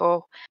few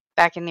people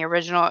back in the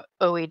original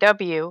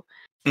OEW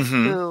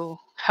Mm-hmm. who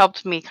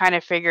helped me kind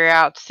of figure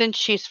out, since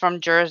she's from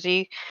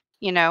Jersey,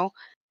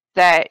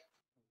 that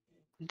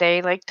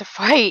they like to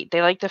fight.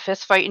 They like to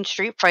fist fight and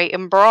street fight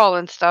and brawl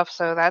and stuff.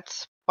 So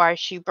that's why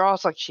she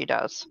brawls like she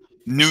does.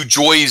 New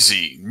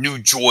Jersey.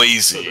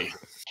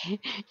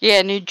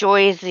 Yeah, New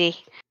Jersey.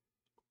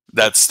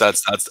 That's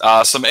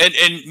awesome. And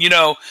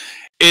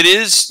it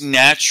is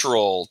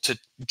natural to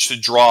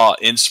draw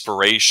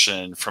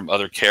inspiration from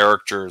other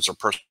characters or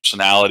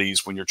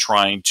personalities when you're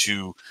trying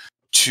to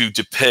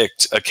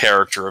depict a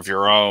character of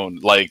your own.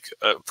 Like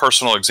a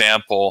personal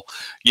example,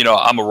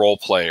 I'm a role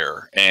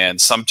player, and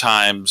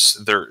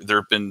sometimes there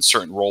have been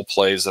certain role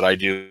plays that I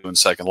do in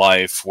Second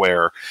Life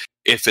where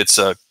if it's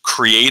a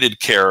created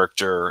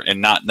character and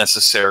not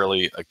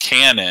necessarily a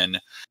canon,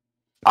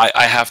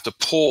 I have to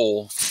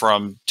pull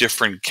from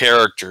different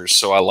characters.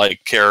 So I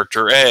like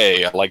character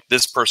A, I like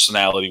this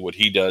personality, what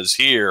he does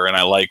here, and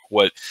I like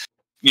what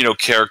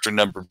character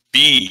number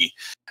B,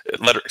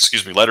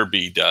 letter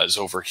B does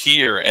over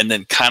here, and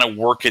then kind of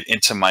work it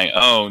into my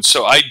own.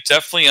 So I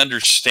definitely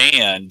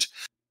understand,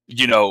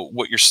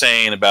 what you're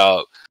saying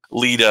about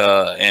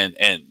Lita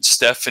and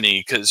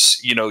Stephanie, because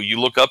you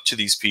look up to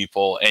these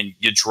people and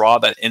you draw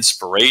that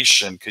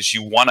inspiration because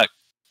you want to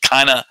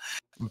kind of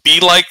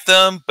be like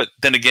them, but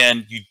then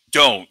again, you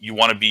don't. You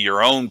want to be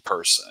your own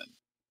person.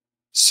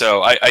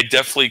 So I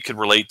definitely could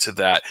relate to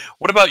that.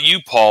 What about you,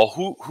 Paul?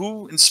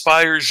 Who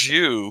inspires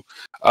you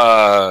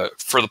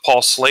for the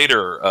Paul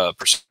Slater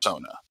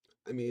persona?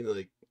 I mean,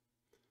 like,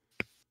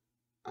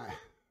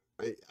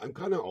 I'm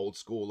kind of old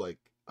school. Like,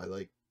 I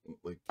like All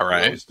when I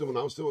right. was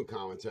doing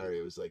commentary,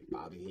 it was like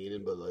Bobby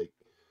Heenan, but like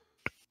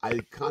I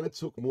kind of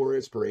took more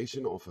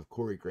inspiration off of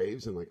Corey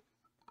Graves, and like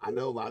I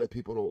know a lot of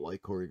people don't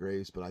like Corey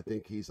Graves, but I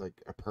think he's like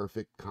a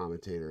perfect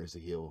commentator as a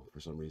heel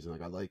for some reason.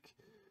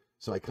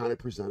 So I kind of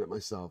presented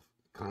myself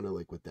kind of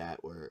like with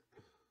that, where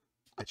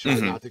I try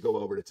not to go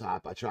over the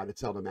top. I try to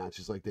tell the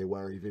matches like they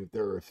were, even if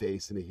they were a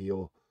face and a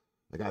heel.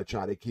 Like I would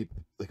try to keep,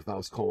 like if I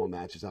was calling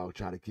matches, I would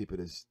try to keep it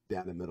as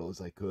down the middle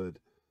as I could.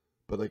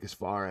 But like as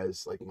far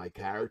as like my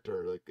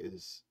character, like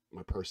is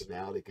my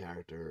personality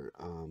character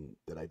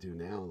that I do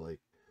now, like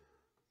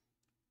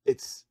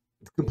it's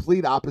the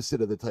complete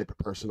opposite of the type of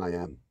person I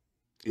am.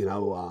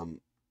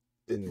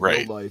 In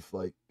real life,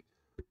 like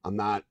I'm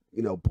not,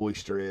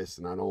 boisterous,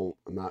 and I'm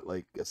not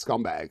like a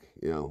scumbag,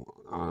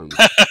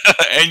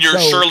 And you're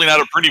surely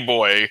not a pretty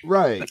boy.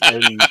 Right.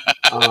 And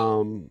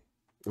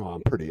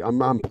I'm pretty.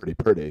 I'm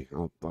pretty.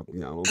 Wow,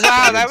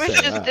 that was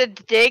just a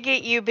dig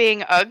at you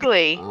being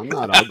ugly. I'm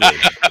not ugly.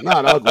 I'm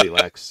not ugly,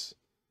 Lex.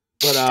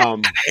 But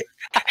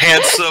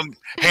handsome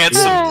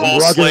Paul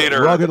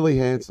Slater. Ruggedly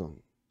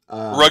handsome.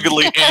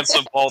 Ruggedly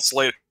handsome Paul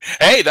Slater.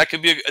 Hey, that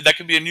could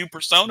be a new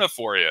persona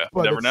for you.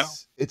 You never know.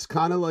 It's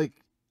kind of like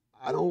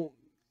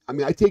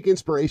I take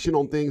inspiration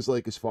on things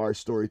like as far as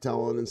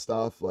storytelling and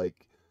stuff. Like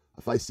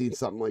if I seen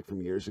something like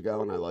from years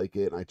ago and I like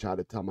it, and I try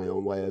to tell my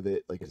own way of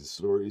it, like in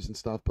stories and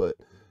stuff. But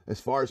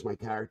as far as my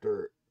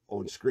character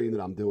on screen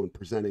that I'm doing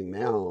presenting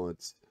now,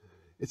 it's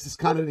just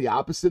kind of the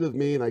opposite of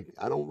me, and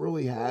I don't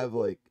really have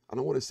like, I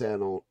don't want to say I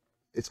don't.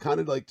 It's kind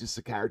of like just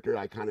a character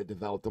I kind of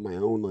developed on my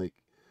own. Like,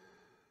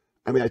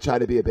 I mean, I try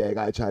to be a bad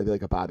guy. I try to be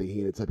like a Bobby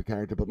Heenan type of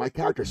character, but my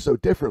character's so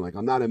different. Like,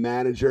 I'm not a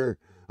manager.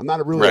 I'm not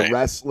a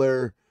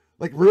wrestler.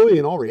 Like, really,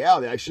 in all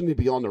reality, I shouldn't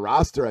be on the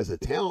roster as a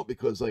talent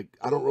because, like,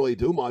 I don't really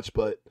do much,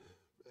 but,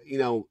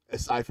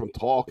 aside from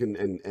talk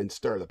and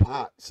stir the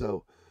pot.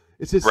 So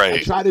it's just,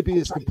 I try to be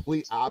as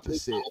complete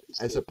opposite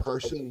as a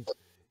person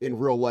in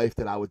real life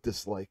that I would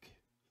dislike.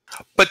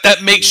 But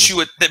that makes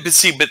you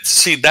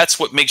see that's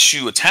what makes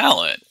you a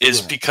talent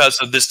is because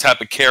of this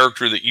type of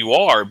character that you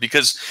are.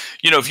 Because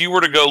if you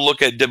were to go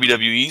look at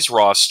WWE's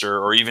roster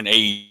or even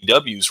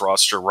AEW's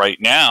roster right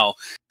now,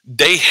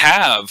 they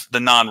have the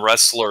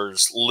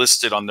non-wrestlers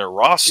listed on their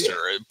roster,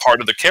 part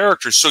of the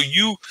characters. So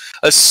you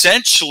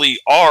essentially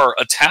are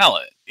a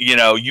talent.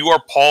 You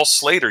are Paul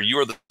Slater. You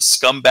are the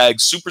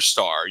scumbag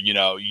superstar.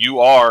 You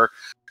are,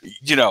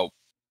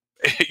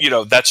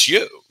 that's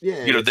you.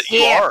 Yeah, that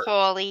you are.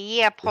 Paulie.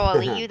 Yeah,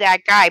 Paulie. You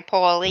that guy,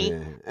 Paulie.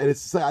 Yeah, and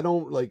it's I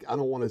don't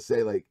want to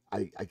say like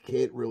I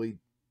can't really.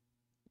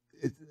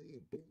 It's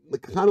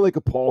like kind of like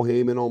a Paul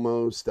Heyman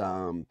almost.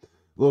 A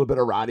little bit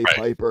of Roddy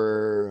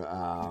Piper.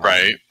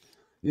 Right.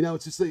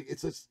 It's just like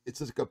it's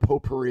like a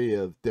potpourri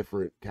of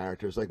different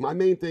characters. Like my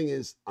main thing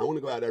is I want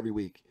to go out every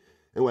week,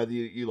 and whether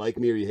you like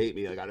me or you hate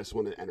me, like I just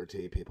want to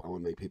entertain people. I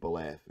want to make people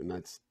laugh, and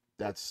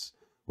that's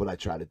what I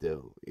try to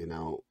do. And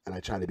I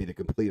try to be the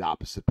complete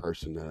opposite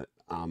person that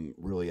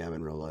really am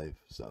in real life.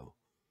 So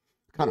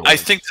kind of. I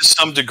think to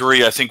some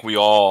degree, I think we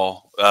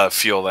all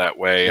feel that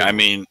way. Yeah. I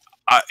mean,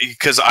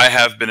 because I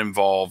have been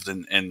involved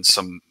in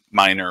some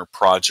minor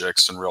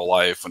projects in real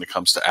life when it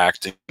comes to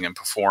acting and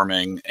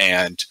performing.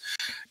 And,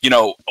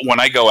 when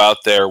I go out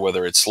there,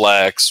 whether it's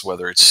Lex,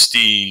 whether it's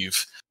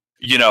Steve,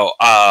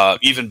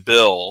 even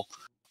Bill,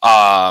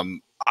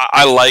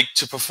 I like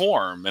to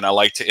perform and I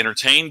like to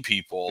entertain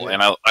people. Yeah.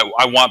 And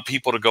I want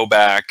people to go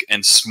back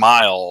and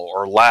smile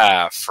or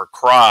laugh or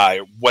cry,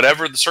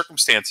 whatever the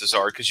circumstances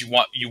are, because you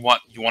want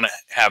to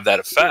have that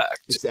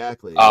effect.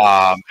 Exactly.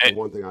 And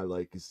one thing I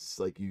like is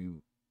like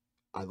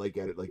I like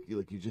it like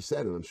you just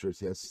said, and I'm sure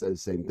he has said the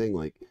same thing.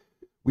 Like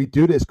we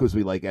do this because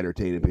we like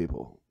entertaining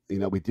people.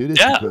 We do this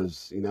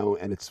because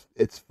and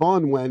it's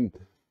fun when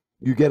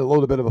you get a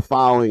little bit of a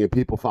following and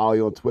people follow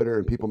you on Twitter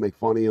and people make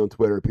fun of you on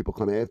Twitter. People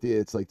come after you.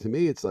 It's like, to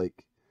me, it's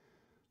like,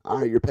 all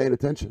right, you're paying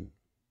attention,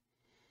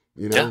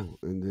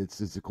 and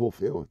it's a cool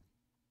feeling.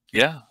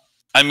 Yeah.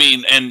 I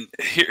mean, and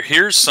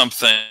here's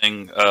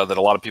something that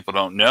a lot of people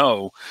don't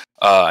know.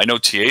 I know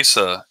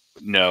Tiesa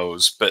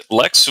knows, but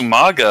Lex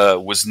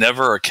Umaga was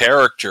never a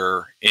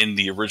character in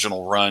the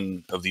original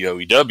run of the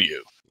OEW.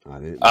 I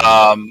didn't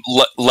know.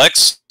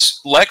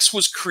 Lex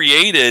was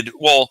created.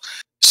 Well,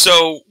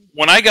 so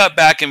when I got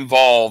back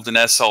involved in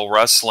SL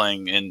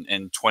Wrestling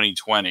in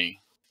 2020,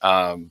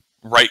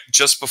 right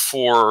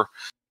before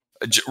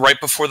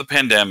the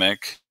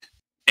pandemic,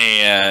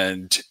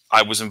 and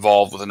I was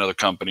involved with another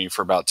company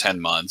for about 10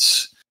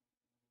 months.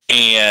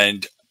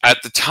 And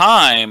at the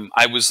time,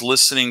 I was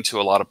listening to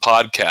a lot of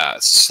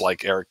podcasts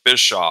like Eric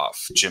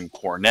Bischoff, Jim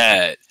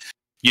Cornette,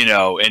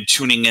 and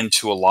tuning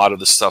into a lot of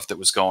the stuff that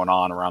was going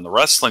on around the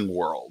wrestling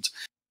world.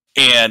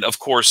 And of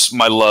course,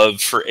 my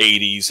love for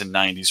 80s and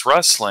 90s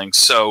wrestling.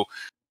 So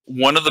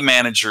one of the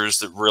managers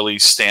that really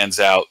stands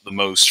out the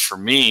most for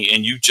me,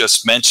 and you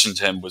just mentioned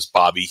him, was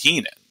Bobby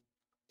Heenan.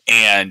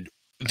 And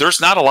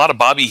there's not a lot of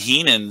Bobby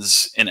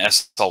Heenans in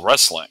SL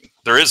Wrestling.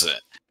 There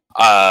isn't.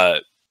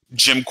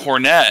 Jim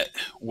Cornette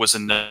was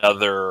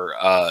another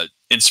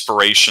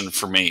inspiration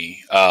for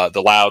me.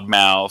 The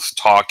loudmouth,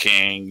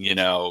 talking,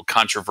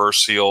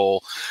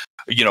 controversial,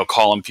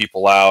 calling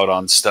people out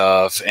on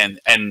stuff.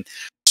 And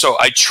so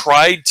I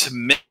tried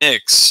to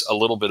mix a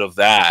little bit of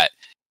that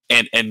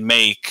and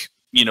make,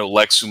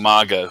 Lex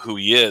Umaga who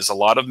he is. A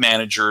lot of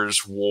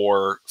managers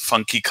wore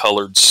funky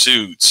colored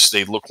suits.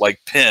 They looked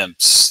like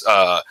pimps.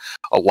 A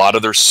lot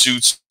of their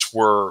suits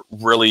were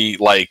really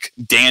like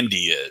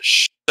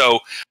dandy-ish.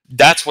 So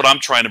that's what I'm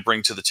trying to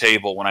bring to the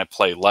table when I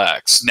play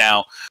Lex.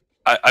 Now,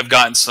 I've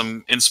gotten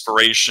some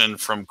inspiration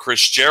from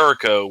Chris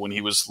Jericho when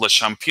he was Le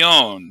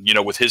Champion,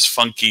 with his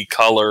funky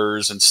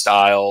colors and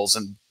styles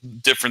and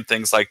different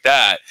things like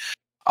that.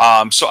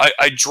 So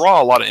I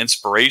draw a lot of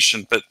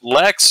inspiration, but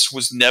Lex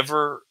was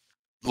never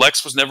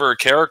a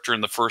character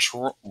in the first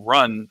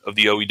run of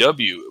the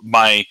OEW.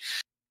 My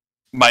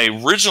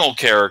original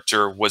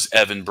character was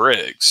Evan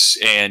Briggs,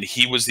 and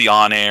he was the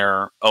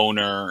on-air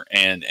owner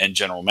and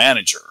general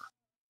manager,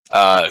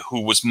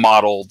 who was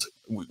modeled.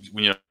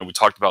 We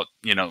talked about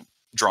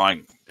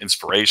drawing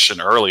inspiration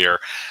earlier.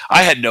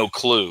 I had no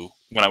clue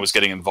when I was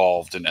getting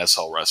involved in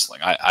SL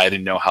Wrestling. I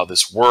didn't know how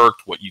this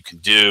worked, what you can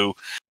do.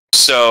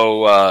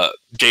 So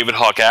David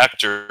Hawk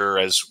Actor,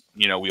 as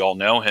we all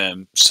know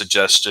him,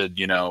 suggested,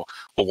 well,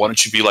 why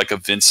don't you be like a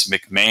Vince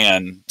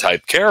McMahon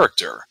type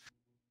character?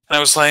 And I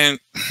was like,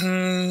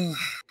 I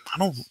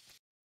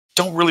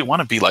don't really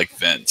want to be like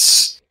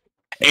Vince.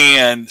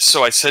 And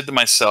so I said to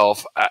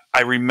myself,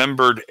 I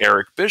remembered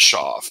Eric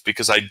Bischoff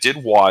because I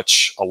did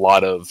watch a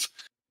lot of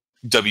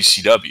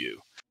WCW.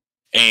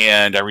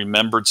 And I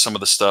remembered some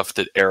of the stuff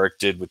that Eric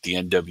did with the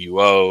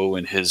NWO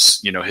and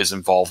his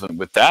involvement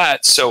with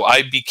that. So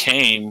I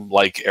became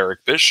like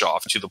Eric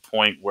Bischoff to the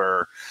point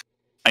where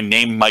I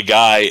named my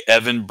guy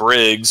Evan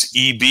Briggs,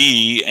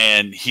 EB,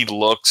 and he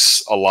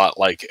looks a lot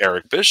like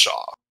Eric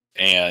Bischoff.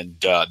 And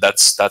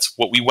that's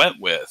what we went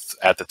with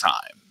at the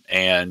time.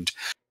 And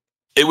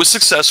it was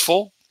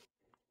successful.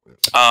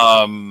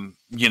 It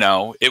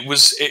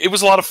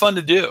was a lot of fun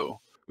to do.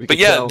 We could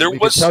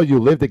tell you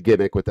lived a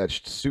gimmick with that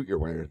suit you're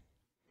wearing.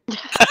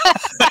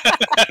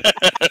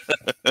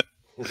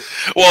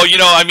 Well,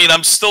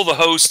 I'm still the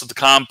host of the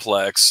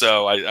complex,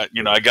 so I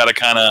got to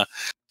kind of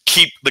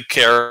keep the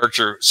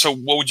character. So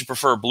what would you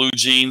prefer, blue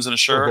jeans and a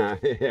shirt?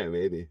 Yeah,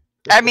 maybe.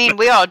 I mean,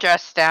 we all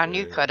dressed down.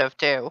 You could have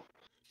too.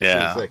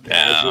 Yeah. It's a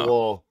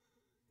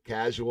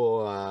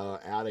casual,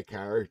 out of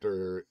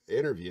character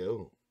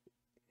interview.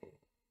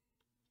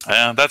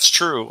 Yeah, that's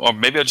true. Or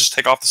maybe I'll just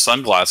take off the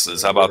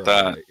sunglasses. How about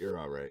that? You're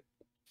all right.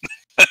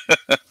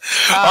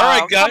 All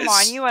right, guys. Come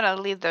on, you want to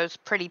leave those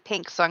pretty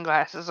pink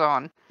sunglasses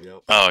on.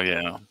 Yep. Oh,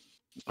 yeah.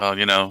 Well,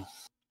 you know.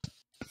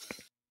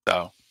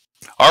 So.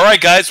 All right,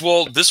 guys.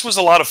 Well, this was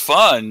a lot of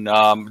fun.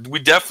 We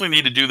definitely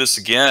need to do this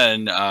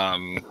again.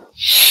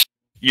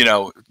 You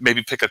know,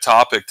 maybe pick a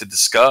topic to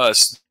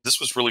discuss. This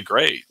was really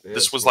great. Yeah,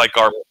 this was like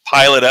our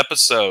pilot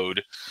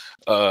episode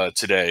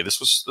today. This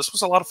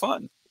was a lot of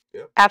fun.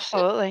 Yep.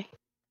 Absolutely.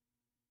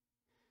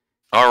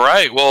 All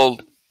right. Well,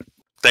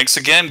 thanks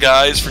again,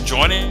 guys, for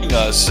joining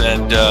us.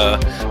 And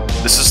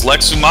this is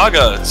Lex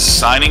Umaga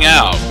signing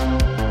out.